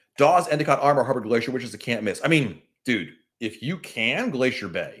Bay. Dawes, Endicott, Armor, Harbor, Glacier, which is a can't miss. I mean, dude, if you can, Glacier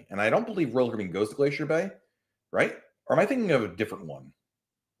Bay. And I don't believe Royal Caribbean goes to Glacier Bay, right? Or am I thinking of a different one?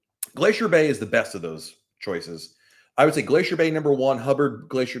 Glacier Bay is the best of those choices. I would say Glacier Bay number 1, Hubbard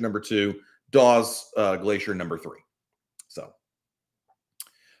Glacier number 2, Dawes Glacier number 3. So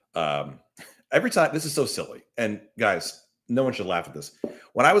every time, this is so silly. And guys, no one should laugh at this.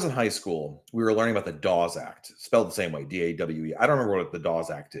 When I was in high school, we were learning about the Dawes Act, spelled the same way, D-A-W-E. I don't remember what the Dawes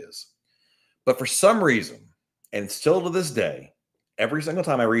Act is. But for some reason, and still to this day, every single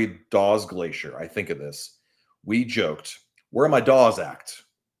time I read Dawes Glacier, I think of this. We joked, Where Are My Dogs Act,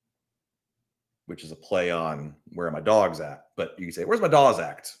 which is a play on Where Are My Dogs At? But you can say, Where's My Dogs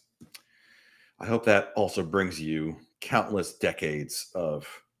Act? I hope that also brings you countless decades of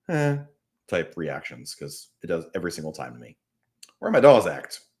type reactions, because it does every single time to me. Where Are My Dogs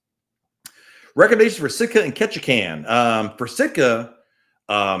Act? Recommendations for Sitka and Ketchikan. For Sitka,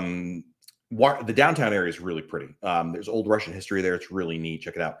 the downtown area is really pretty. There's old Russian history there. It's really neat.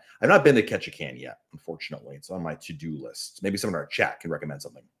 Check it out. I've not been to Ketchikan yet, unfortunately. It's on my to-do list. Maybe someone in our chat can recommend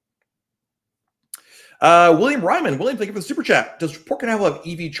something. William Ryman. William, thank you for the super chat. Does Port Canaveral have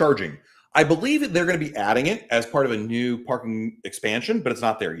EV charging? I believe they're going to be adding it as part of a new parking expansion, but it's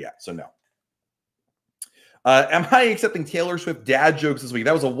not there yet, so no. Am I accepting Taylor Swift dad jokes this week?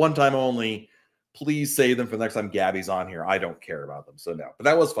 That was a one-time only. Please save them for the next time Gabby's on here. I don't care about them, so no. But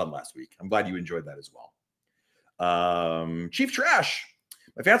that was fun last week. I'm glad you enjoyed that as well. Chief Trash.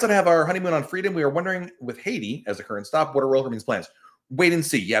 My fiance and I have our honeymoon on Freedom. We are wondering, with Haiti as a current stop, what are Royal Caribbean's plans? Wait and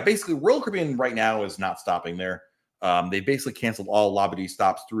see. Yeah, basically, Royal Caribbean right now is not stopping there. They basically canceled all Labadee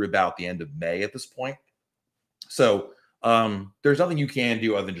stops through about the end of May at this point. So there's nothing you can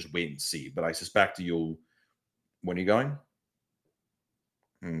do other than just wait and see. But I suspect you'll... When are you going?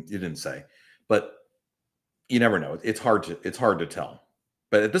 You didn't say. But you never know. It's hard to tell.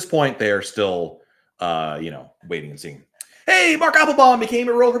 But at this point, they are still, waiting and seeing. Hey, Mark Applebaum became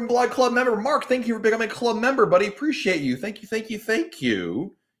a Royal Caribbean Blog Club member. Mark, thank you for becoming a club member, buddy. Appreciate you. Thank you, thank you, thank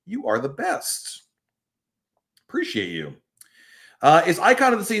you. You are the best. Appreciate you. Is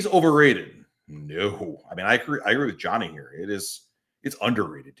Icon of the Seas overrated? No. I mean, I agree with Johnny here. It's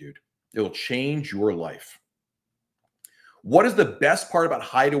underrated, dude. It will change your life. What is the best part about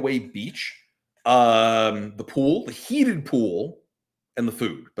Hideaway Beach? The pool, the heated pool, and the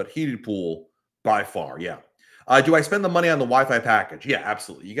food. But heated pool by far, yeah. Do I spend the money on the Wi-Fi package? Yeah,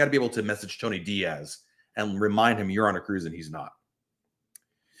 absolutely. You got to be able to message Tony Diaz and remind him you're on a cruise and he's not.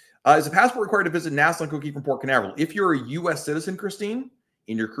 Is a passport required to visit Nassau and Coquille from Port Canaveral? If you're a U.S. citizen, Christine,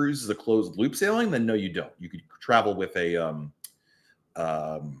 and your cruise is a closed loop sailing, then no, you don't. You could travel with a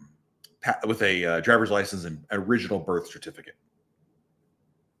driver's license and original birth certificate.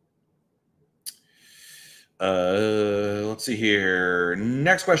 Let's see here.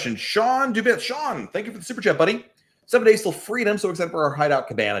 Next question. Sean Dubit. Sean, thank you for the super chat, buddy. 7 days till freedom. So excited for our hideout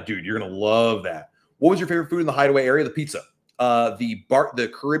cabana. Dude, you're going to love that. What was your favorite food in the hideaway area? The pizza.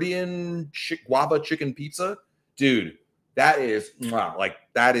 The Caribbean guava chicken pizza. Dude, that is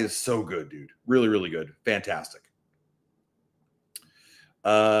so good, dude. Really, really good. Fantastic.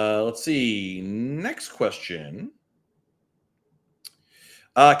 Let's see. Next question.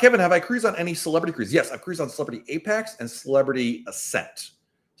 Kevin, have I cruised on any celebrity cruise? Yes, I've cruised on Celebrity Apex and Celebrity Ascent.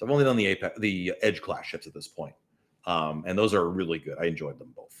 So I've only done the Edge class ships at this point. And those are really good. I enjoyed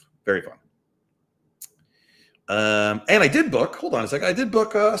them both. Very fun. And I did book, hold on a second. I did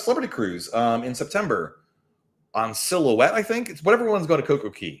book a celebrity cruise in September on Silhouette, I think. It's whatever one's going to Coco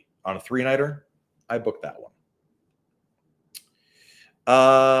Key on a 3-nighter. I booked that one.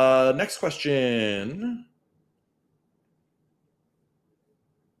 Next question.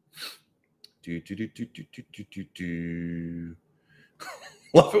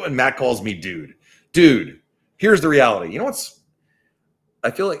 Love it when Matt calls me dude. Dude, here's the reality. You know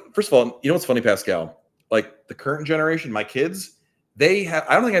I feel like, first of all, you know what's funny, Pascal? Like the current generation, my kids, I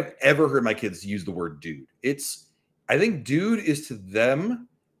don't think I've ever heard my kids use the word dude. I think dude is to them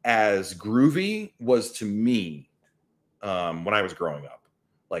as groovy was to me when I was growing up.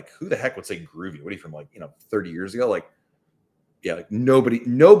 Like, who the heck would say groovy? What are you from, 30 years ago? Like, yeah, like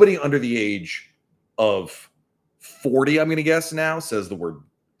nobody under the age of 40, I'm going to guess now, says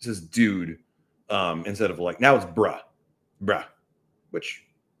dude instead of now it's bruh, which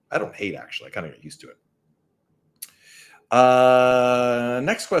I don't hate, actually. I kind of got used to it.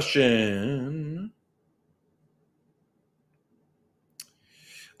 Next question.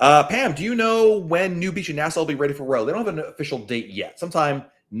 Pam, do you know when New Beach and Nassau will be ready for Royal? They don't have an official date yet. Sometime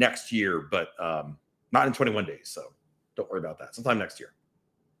next year, but not in 21 days. So don't worry about that. Sometime next year.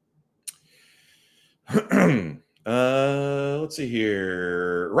 Let's see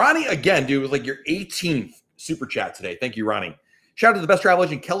here. Ronnie, again, dude, with your 18th super chat today. Thank you, Ronnie. Shout out to the best travel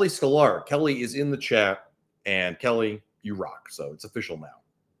agent, Kelly Scalar. Kelly is in the chat, and Kelly, you rock. So it's official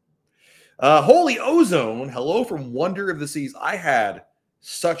now. Holy Ozone, hello from Wonder of the Seas. I had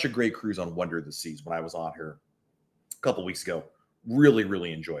such a great cruise on Wonder of the Seas when I was on here a couple weeks ago. Really,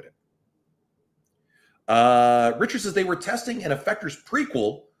 really enjoyed it. Richard says they were testing an Effectors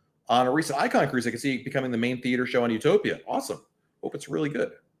prequel on a recent Icon cruise. I can see it becoming the main theater show on Utopia. Awesome. Hope it's really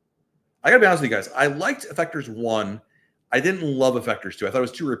good. I got to be honest with you guys. I liked Effectors 1. I didn't love Effectors 2. I thought it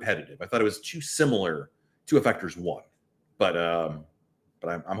was too repetitive. I thought it was too similar to Effectors 1. but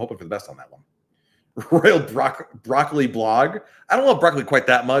I'm hoping for the best on that one. Royal broccoli blog. I don't love broccoli quite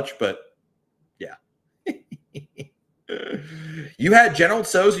that much, but yeah. You had General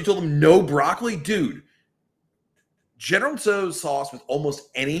Tso's. You told them no broccoli, dude. General Tso's sauce with almost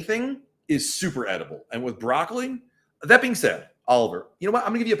anything is super edible, and with broccoli. That being said, Oliver, you know what? I'm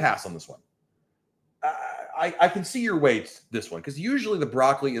gonna give you a pass on this one. I can see your way to this one because usually the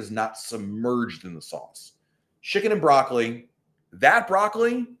broccoli is not submerged in the sauce. Chicken and broccoli, that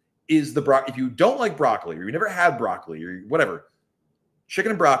broccoli is the broccoli. If you don't like broccoli or you never had broccoli or whatever, chicken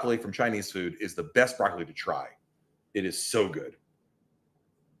and broccoli from Chinese food is the best broccoli to try. It is so good.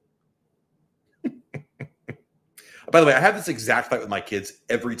 By the way, I have this exact fight with my kids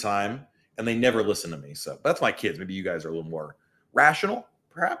every time, and they never listen to me. So that's my kids. Maybe you guys are a little more rational,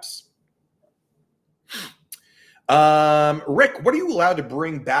 perhaps. Rick, what are you allowed to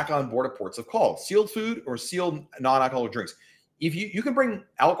bring back on board at ports of call? Sealed food or sealed non-alcoholic drinks? If you can bring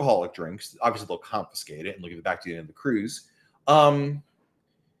alcoholic drinks, obviously they'll confiscate it and they'll give it back to you at the end of the cruise.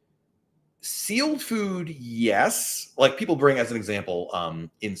 Sealed food, yes. Like people bring, as an example,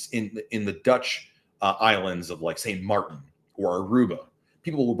 in the Dutch islands of like St. Martin or Aruba,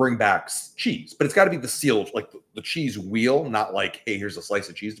 people will bring back cheese, but it's got to be the sealed, like the cheese wheel, not like, hey, here's a slice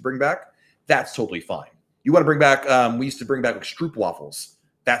of cheese to bring back. That's totally fine. You want to bring back, we used to bring back like stroopwafels.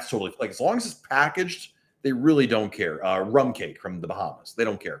 That's totally, like, as long as it's packaged, they really don't care. Rum cake from the Bahamas, they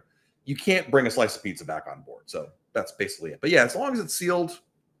don't care. You can't bring a slice of pizza back on board. So that's basically it. But yeah, as long as it's sealed,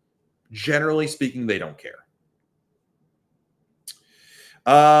 generally speaking, they don't care.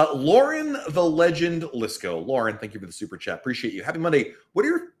 Lauren the Legend Lisco. Lauren, thank you for the super chat. Appreciate you. Happy Monday. What are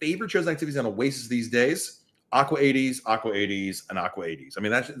your favorite shows and activities on Oasis these days? Aqua 80s, Aqua 80s, and Aqua 80s. I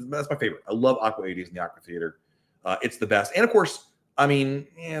mean, that's my favorite. I love Aqua 80s in the Aqua Theater. It's the best. And of course, I mean,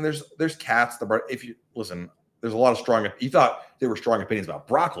 yeah, there's cats. If you listen, there's a lot of strong. You thought there were strong opinions about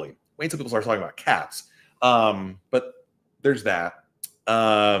broccoli. Wait until people start talking about cats. But there's that.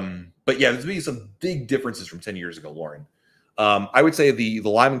 But yeah, there's been some big differences from 10 years ago, Lauren. I would say the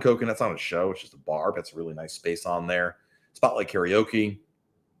Lime and Coconut's not a show. It's just a bar. That's a really nice space on there. Spotlight Karaoke.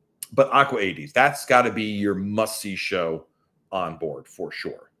 But Aqua 80s, that's got to be your must-see show on board for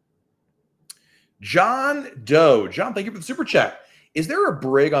sure. John Doe. John, thank you for the super chat. Is there a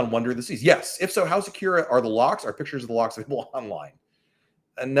brig on Wonder of the Seas? Yes. If so, how secure are the locks? Are pictures of the locks available online?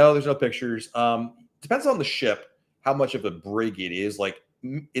 No, there's no pictures. Depends on the ship, how much of a brig it is. Like,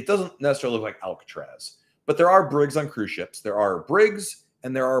 it doesn't necessarily look like Alcatraz. But there are brigs on cruise ships. There are brigs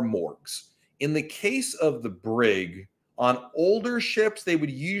and there are morgues. In the case of the brig, on older ships, they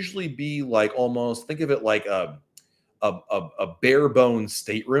would usually be like almost, think of it like a bare bones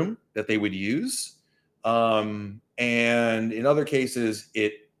stateroom that they would use. And in other cases,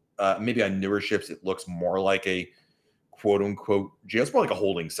 it maybe on newer ships, it looks more like a quote unquote jail. It's more like a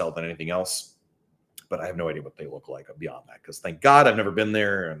holding cell than anything else. But I have no idea what they look like beyond that, because thank God I've never been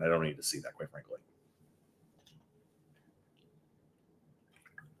there and I don't need to see that, quite frankly.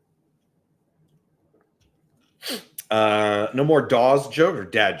 No more Dawes jokes or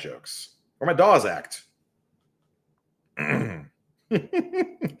dad jokes. Or my Dawes act.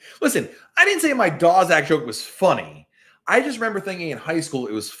 Listen, I didn't say my Dawes act joke was funny. I just remember thinking in high school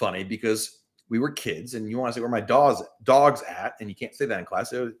it was funny because we were kids and you want to say where my dog's at, and you can't say that in class.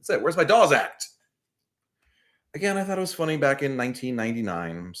 So say, where's my Dawes act? Again, I thought it was funny back in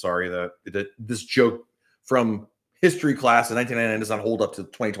 1999. I'm sorry that this joke from history class in 1999 does not hold up to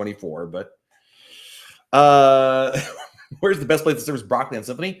 2024, but where's the best place to service broccoli on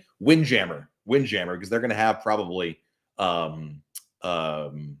Symphony? Windjammer, because they're going to have probably what's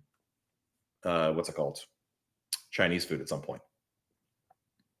it called? Chinese food at some point.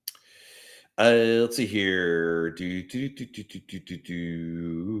 Let's see here.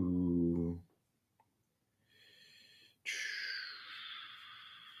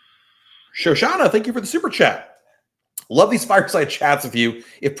 Shoshana, thank you for the super chat. Love these fireside chats with you.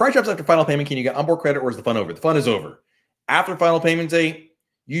 If price drops after final payment, can you get onboard credit, or is the fun over? The fun is over. After final payment date,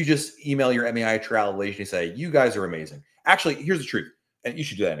 you just email your MEI travel agent and say, you guys are amazing. Actually, here's the truth, and you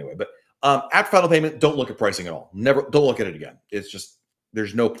should do that anyway. But after final payment, don't look at pricing at all. Don't look at it again. It's just,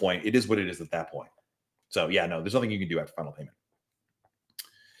 there's no point. It is what it is at that point. So yeah, no, there's nothing you can do after final payment.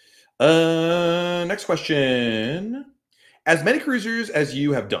 Next question. As many cruisers as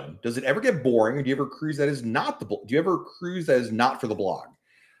you have done, does it ever get boring, or do you ever cruise that is not for the blog?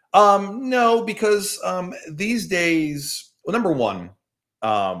 No, because these days, well, number one,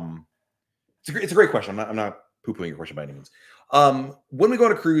 it's a great question. I'm not poo-pooing your question by any means. When we go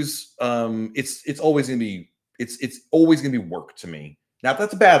on a cruise, it's always gonna be work to me Now,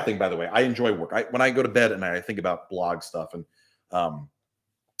 that's a bad thing, by the way. I enjoy work. When I go to bed and I think about blog stuff, and um,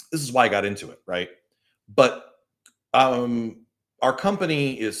 this is why I got into it, right? But our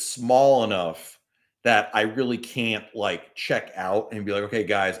company is small enough that I really can't like check out and be like, okay,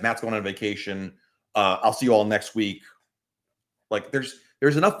 guys, Matt's going on vacation. I'll see you all next week. Like there's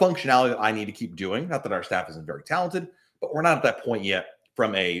enough functionality that I need to keep doing. Not that our staff isn't very talented, but we're not at that point yet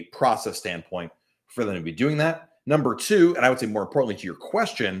from a process standpoint for them to be doing that. Number two, and I would say more importantly to your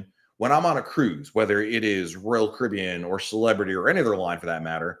question, when I'm on a cruise, whether it is Royal Caribbean or Celebrity or any other line for that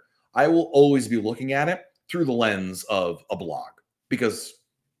matter, I will always be looking at it through the lens of a blog because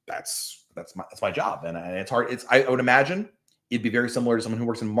that's my job, and it's hard. I would imagine it'd be very similar to someone who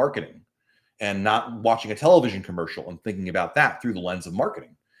works in marketing and not watching a television commercial and thinking about that through the lens of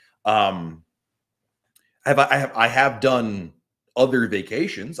marketing. I have done other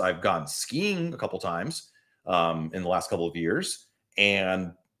vacations. I've gone skiing a couple times in the last couple of years,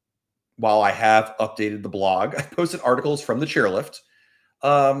 and while I have updated the blog, I posted articles from the chairlift.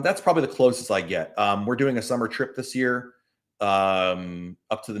 That's probably the closest I get. We're doing a summer trip this year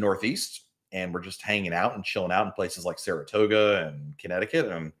up to the Northeast, and we're just hanging out and chilling out in places like Saratoga and Connecticut.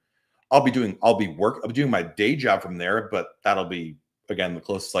 And I'll be doing my day job from there, but that'll be again the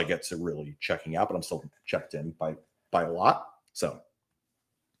closest I get to really checking out. But I'm still checked in by a lot. So.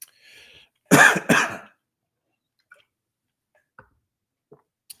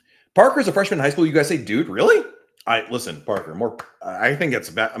 Parker's a freshman in high school. You guys say, dude, really? Listen, Parker. I think it's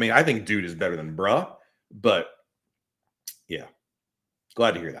bad. I mean, I think dude is better than bruh, but yeah,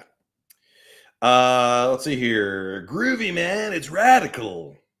 glad to hear that. Let's see here. Groovy, man. It's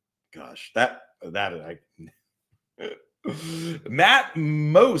radical. Gosh, Matt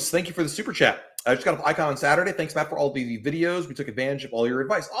Mose, thank you for the super chat. I just got an icon on Saturday. Thanks, Matt, for all the videos. We took advantage of all your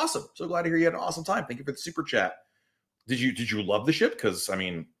advice. Awesome. So glad to hear you had an awesome time. Thank you for the super chat. Did you love the ship? Because I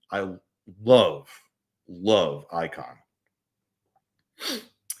mean, I love Icon. Do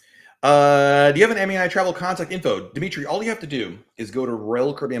you have an MEI travel contact info? Dimitri, all you have to do is go to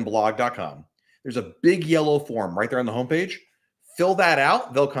RoyalCaribbeanBlog.com. There's a big yellow form right there on the homepage. Fill that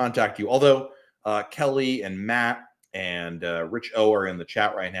out. They'll contact you. Although Kelly and Matt and Rich O are in the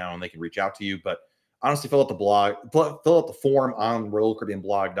chat right now, and they can reach out to you. But honestly, fill out the form on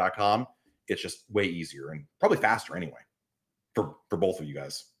RoyalCaribbeanBlog.com. It's just way easier and probably faster anyway for both of you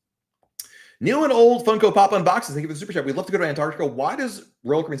guys. New and old Funko Pop unboxes. Thank you for the super chat. We'd love to go to Antarctica. Why does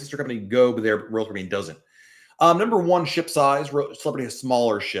Royal Caribbean Sister Company go, but Royal Caribbean doesn't? Number one, ship size. Celebrity has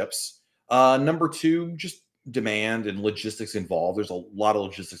smaller ships. Number two, just demand and logistics involved. There's a lot of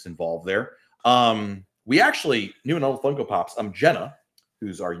logistics involved there. We actually, new and old Funko Pops. Jenna,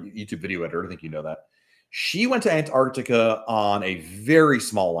 who's our YouTube video editor. I think you know that. She went to Antarctica on a very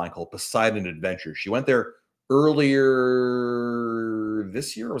small line called Poseidon Adventure. She went there earlier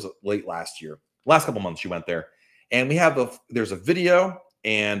this year, or was it late last year? Last couple months she went there. And we have there's a video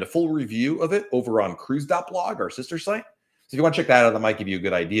and a full review of it over on cruise.blog, our sister site. So if you want to check that out, that might give you a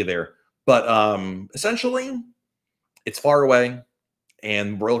good idea there. But essentially, it's far away,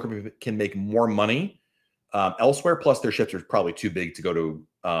 and Royal Caribbean can make more money elsewhere. Plus, their ships are probably too big to go to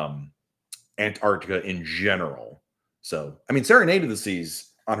Antarctica in general. So, I mean, Serenade of the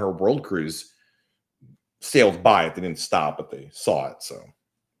Seas on her world cruise sailed by it. They didn't stop, but they saw it. So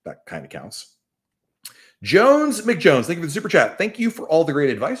that kind of counts. Jones McJones, thank you for the super chat. Thank you for all the great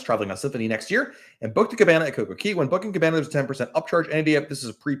advice traveling on Symphony next year, and book to Cabana at Coco Key. When booking Cabana, there's a 10% upcharge. Any day up, this is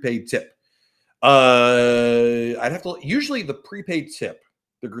a prepaid tip. I'd have to, usually the prepaid tip,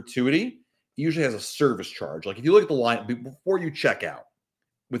 the gratuity, usually has a service charge. Like if you look at the line before you check out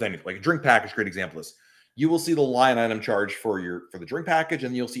with anything, like a drink package, great example of this, you will see the line item charge for the drink package,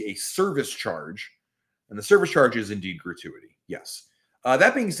 and you'll see a service charge. And the service charge is indeed gratuity. Yes.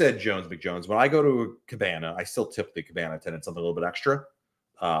 That being said, Jones McJones, when I go to a Cabana, I still tip the Cabana attendant something a little bit extra.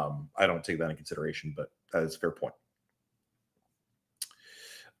 I don't take that in consideration, but that is a fair point.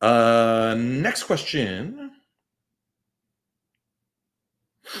 Next question.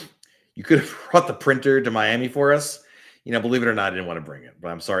 You could have brought the printer to Miami for us. You know, believe it or not, I didn't want to bring it, but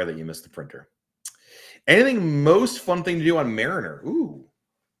I'm sorry that you missed the printer. Anything most fun thing to do on Mariner? Ooh.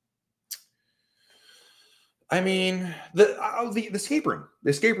 I mean, the escape room. The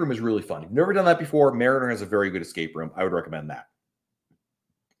escape room is really fun. If you've never done that before, Mariner has a very good escape room. I would recommend that.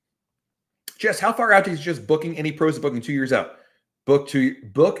 Jess, how far out is just booking? Any pros of booking 2 years out? Book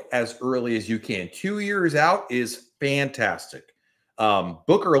as early as you can. 2 years out is fantastic.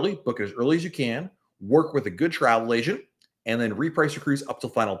 Book early. Book as early as you can. Work with a good travel agent, and then reprice your cruise up till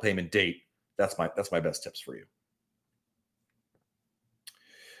final payment date. That's my best tips for you.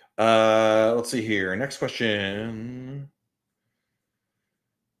 Let's see here. Next question.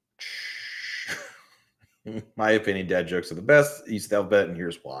 My opinion, dad jokes are the best. East alphabet, and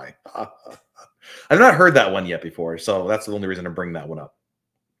here's why. I've not heard that one yet before, so that's the only reason to bring that one up.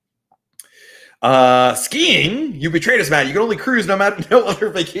 Skiing, you betrayed us, Matt. You can only cruise, no other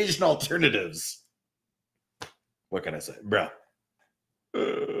vacation alternatives. What can I say, bro?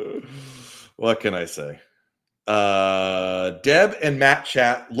 What can I say? Deb and Matt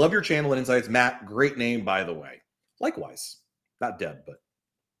chat. Love your channel and insights, Matt. Great name, by the way. Likewise, not Deb, but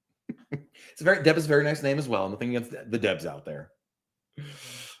Deb is a very nice name as well. Nothing against the Debs out there.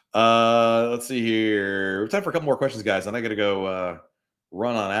 Let's see here. We have time for a couple more questions, guys, and I got to go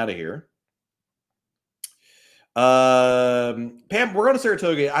run on out of here. Pam, we're going to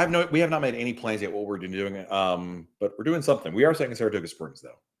Saratoga. We have not made any plans yet what we're doing, but we're doing something. We are staying in Saratoga Springs,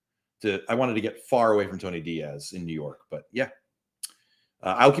 though. I wanted to get far away from Tony Diaz in New York, but yeah,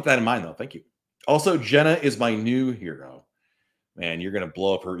 I'll keep that in mind, though. Thank you. Also, Jenna is my new hero. Man, you're going to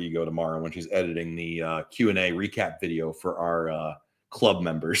blow up her ego tomorrow when she's editing the Q&A recap video for our club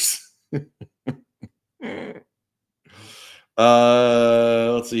members.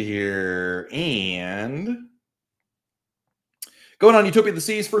 Let's see here. And going on Utopia of the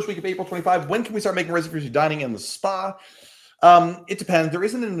Seas, first week of April 25. When can we start making reservations for dining in the spa? It depends. There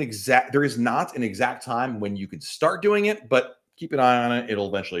is not an exact time when you can start doing it, but keep an eye on it. It'll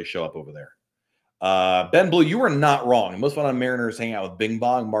eventually show up over there. Ben Blue, you are not wrong. Most fun on Mariners hanging out with Bing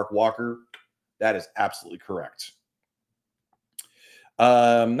Bong, Mark Walker. That is absolutely correct.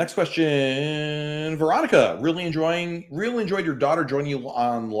 Next question. Veronica, really enjoyed your daughter joining you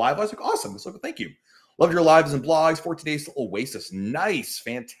on live last week. Awesome. So thank you. Love your lives and blogs. 14 days to Oasis. Nice.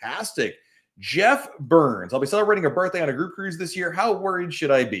 Fantastic. Jeff Burns. I'll be celebrating a birthday on a group cruise this year. How worried should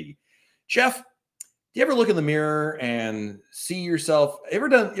I be? Jeff, do you ever look in the mirror and see yourself?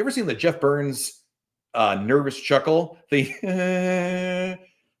 Ever seen the Jeff Burns nervous chuckle? That's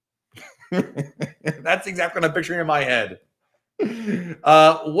exactly what I'm picturing in my head.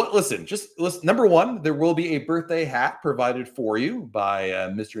 Listen. Number one, there will be a birthday hat provided for you by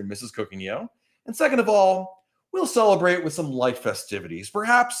Mr. and Mrs. Coquigno. And second of all, we'll celebrate with some light festivities,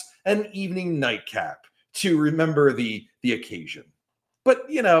 perhaps an evening nightcap to remember the occasion. But,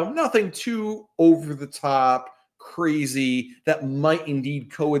 nothing too over the top, crazy that might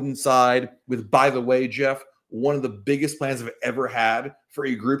indeed coincide with, by the way, Jeff, one of the biggest plans I've ever had for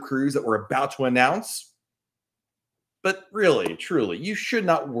a group cruise that we're about to announce. But really, truly, you should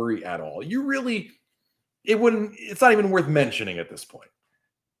not worry at all. It's not even worth mentioning at this point.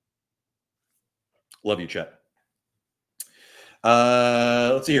 Love you, Chet.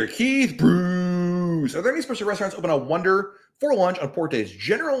 Let's see here. Keith Bruce. Are there any special restaurants open on Wonder for lunch on port days?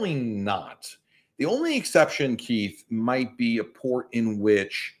 Generally not. The only exception, Keith, might be a port in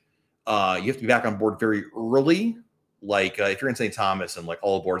which you have to be back on board very early. Like if you're in St. Thomas and like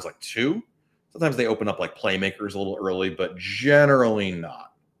all aboard is like 2. Sometimes they open up like Playmakers a little early, but generally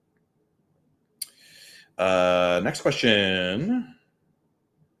not. Next question.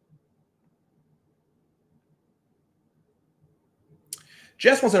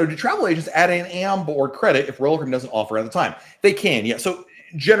 Jess wants to know, do travel agents add an onboard credit if Royal Caribbean doesn't offer at the time? They can, yeah. So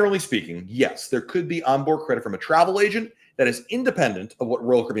generally speaking, yes, there could be onboard credit from a travel agent that is independent of what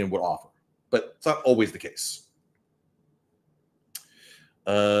Royal Caribbean would offer, but it's not always the case.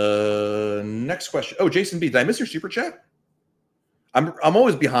 Next question. Oh, Jason B. Did I miss your super chat? I'm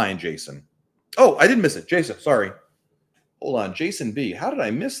always behind, Jason. Oh, I didn't miss it. Jason, sorry. Hold on. Jason B. How did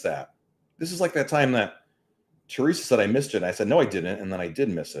I miss that? This is like that time that Teresa said I missed it. And I said, no, I didn't. And then I did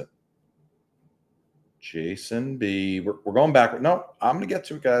miss it. Jason B. We're going back. No, I'm going to get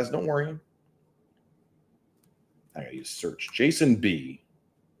to it, guys. Don't worry. I got to use search. Jason B.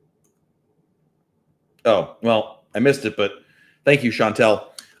 Oh, well, I missed it, but thank you, Chantel.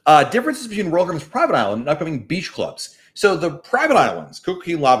 Differences between Royal Caribbean's private island and upcoming beach clubs. So the private islands, Coco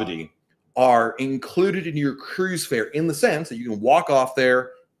Cay, Labadee, are included in your cruise fare in the sense that you can walk off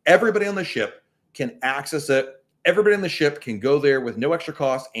there. Everybody on the ship can access it. Everybody on the ship can go there with no extra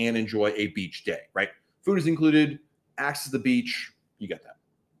cost and enjoy a beach day, right? Food is included, access to the beach, you get that.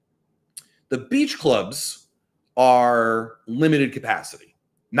 The beach clubs are limited capacity.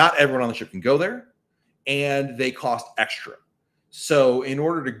 Not everyone on the ship can go there, and they cost extra. So in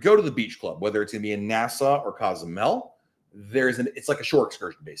order to go to the beach club, whether it's going to be in Nassau or Cozumel, it's like a shore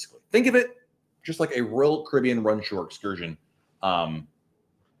excursion, basically. Think of it just like a Royal Caribbean run shore excursion,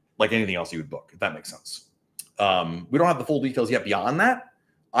 like anything else you would book, if that makes sense. We don't have the full details yet beyond that.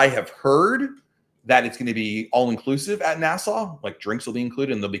 I have heard that it's going to be all-inclusive at Nassau, like drinks will be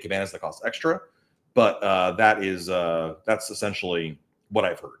included, and there'll be cabanas that cost extra. But that's essentially what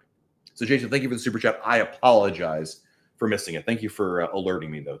I've heard. So, Jason, thank you for the super chat. I apologize missing it. Thank you for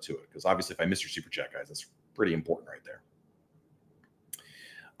alerting me though to it, because obviously if I miss your super chat, guys, that's pretty important right there.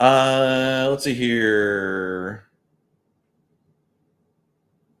 Let's see here.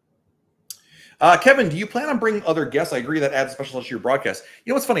 Kevin, do you plan on bringing other guests? I agree that adds a special touch to your broadcast.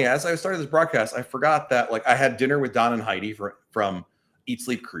 You know what's funny? As I started this broadcast, I forgot that like I had dinner with Don and Heidi from Eat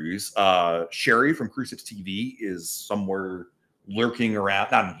Sleep Cruise. Sherry from Cruise Tips TV is somewhere lurking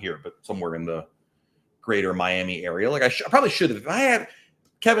around, not in here, but somewhere in the greater Miami area. Like I probably should have. If I had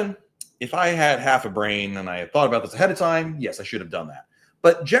Kevin, if I had half a brain and I had thought about this ahead of time, yes, I should have done that.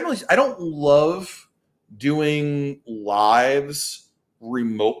 But generally, I don't love doing lives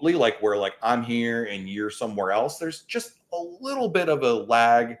remotely, like where like I'm here and you're somewhere else. There's just a little bit of a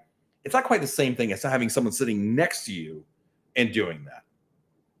lag. It's not quite the same thing as having someone sitting next to you and doing that.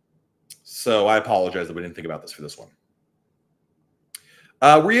 So I apologize that we didn't think about this for this one.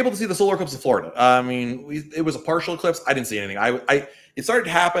 Were you able to see the solar eclipse in Florida? I mean, it was a partial eclipse. I didn't see anything. It started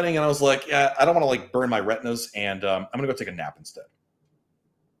happening and I was like, yeah, I don't want to like burn my retinas, and I'm gonna go take a nap instead.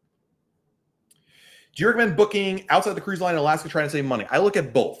 Do you recommend booking outside the cruise line in Alaska trying to save money? I look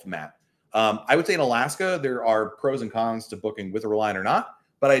at both, Matt. I would say in Alaska, there are pros and cons to booking with a line or not,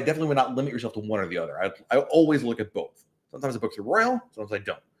 but I definitely would not limit yourself to one or the other. I always look at both. Sometimes I book through Royal, sometimes I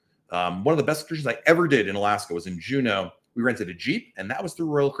don't. One of the best excursions I ever did in Alaska was in Juneau. We rented a Jeep, and that was through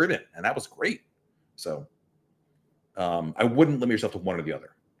Royal Caribbean, and that was great. So I wouldn't limit yourself to one or the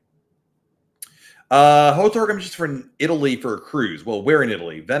other. Hotel recommendations for Italy for a cruise. Well, where in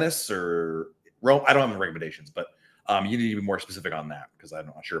Italy? Venice or Rome? I don't have any recommendations, but you need to be more specific on that because I'm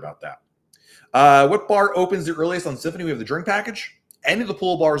not sure about that. What bar opens the earliest on Symphony? We have the drink package. Any of the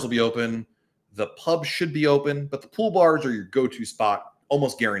pool bars will be open. The pub should be open, but the pool bars are your go-to spot,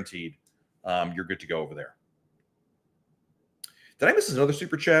 almost guaranteed. You're good to go over there. Did I miss another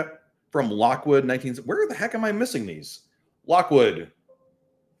super chat from Lockwood 19? Where the heck am I missing these? Lockwood,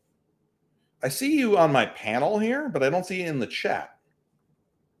 I see you on my panel here, but I don't see you in the chat.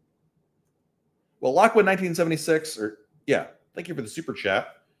 Well, Lockwood 1976, or yeah, thank you for the super chat.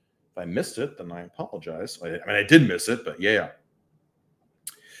 If I missed it, then I apologize. I mean, I did miss it, but yeah.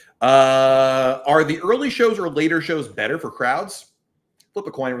 Are the early shows or later shows better for crowds? Flip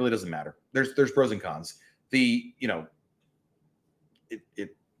a coin, it really doesn't matter. There's pros and cons. I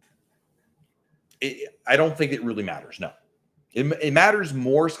don't think it really matters. No, it matters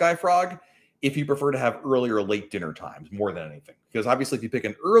more, Skyfrog, if you prefer to have early or late dinner times more than anything. Because obviously, if you pick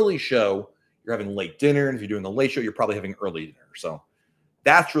an early show, you're having late dinner, and if you're doing the late show, you're probably having early dinner. So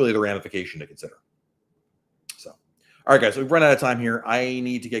that's really the ramification to consider. So, all right, guys, so we've run out of time here. I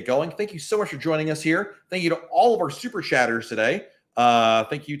need to get going. Thank you so much for joining us here. Thank you to all of our super chatters today.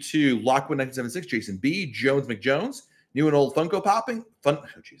 Thank you to Lockwood 1976, Jason B, Jones McJones, New and Old Funko Popping.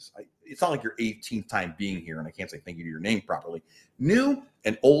 It's not like your 18th time being here, and I can't say thank you to your name properly. New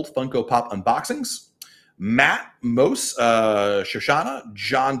and Old Funko Pop Unboxings. Matt, Mose, Shoshana,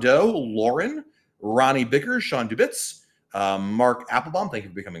 John Doe, Lauren, Ronnie Bickers, Sean Dubitz, Mark Applebaum, thank you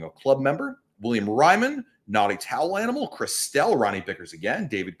for becoming a club member. William Ryman, Naughty Towel Animal, Christelle, Ronnie Bickers again,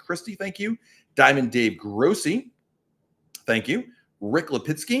 David Christie, thank you. Diamond Dave Grossi, thank you. Rick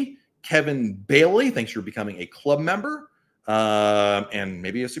Lipitsky, Kevin Bailey, thanks for becoming a club member and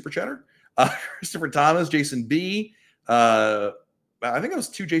maybe a super chatter. Christopher Thomas, Jason B. I think it was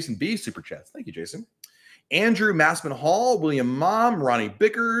 2 Jason B super chats. Thank you, Jason. Andrew Massman Hall, William Mom, Ronnie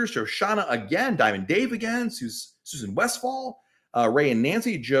Bickers, Shoshana again, Diamond Dave again, Susan Westfall, Ray and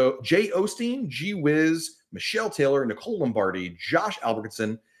Nancy, Jay Osteen, G Wiz, Michelle Taylor, Nicole Lombardi, Josh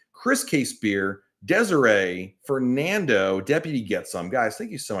Albertson, Chris K. Spear, Desiree, Fernando, Deputy Get Some. Guys,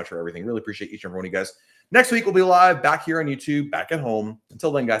 thank you so much for everything. Really appreciate each and every one of you guys. Next week, we'll be live back here on YouTube, back at home.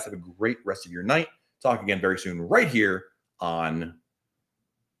 Until then, guys, have a great rest of your night. Talk again very soon right here on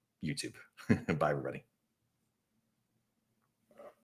YouTube. Bye, everybody.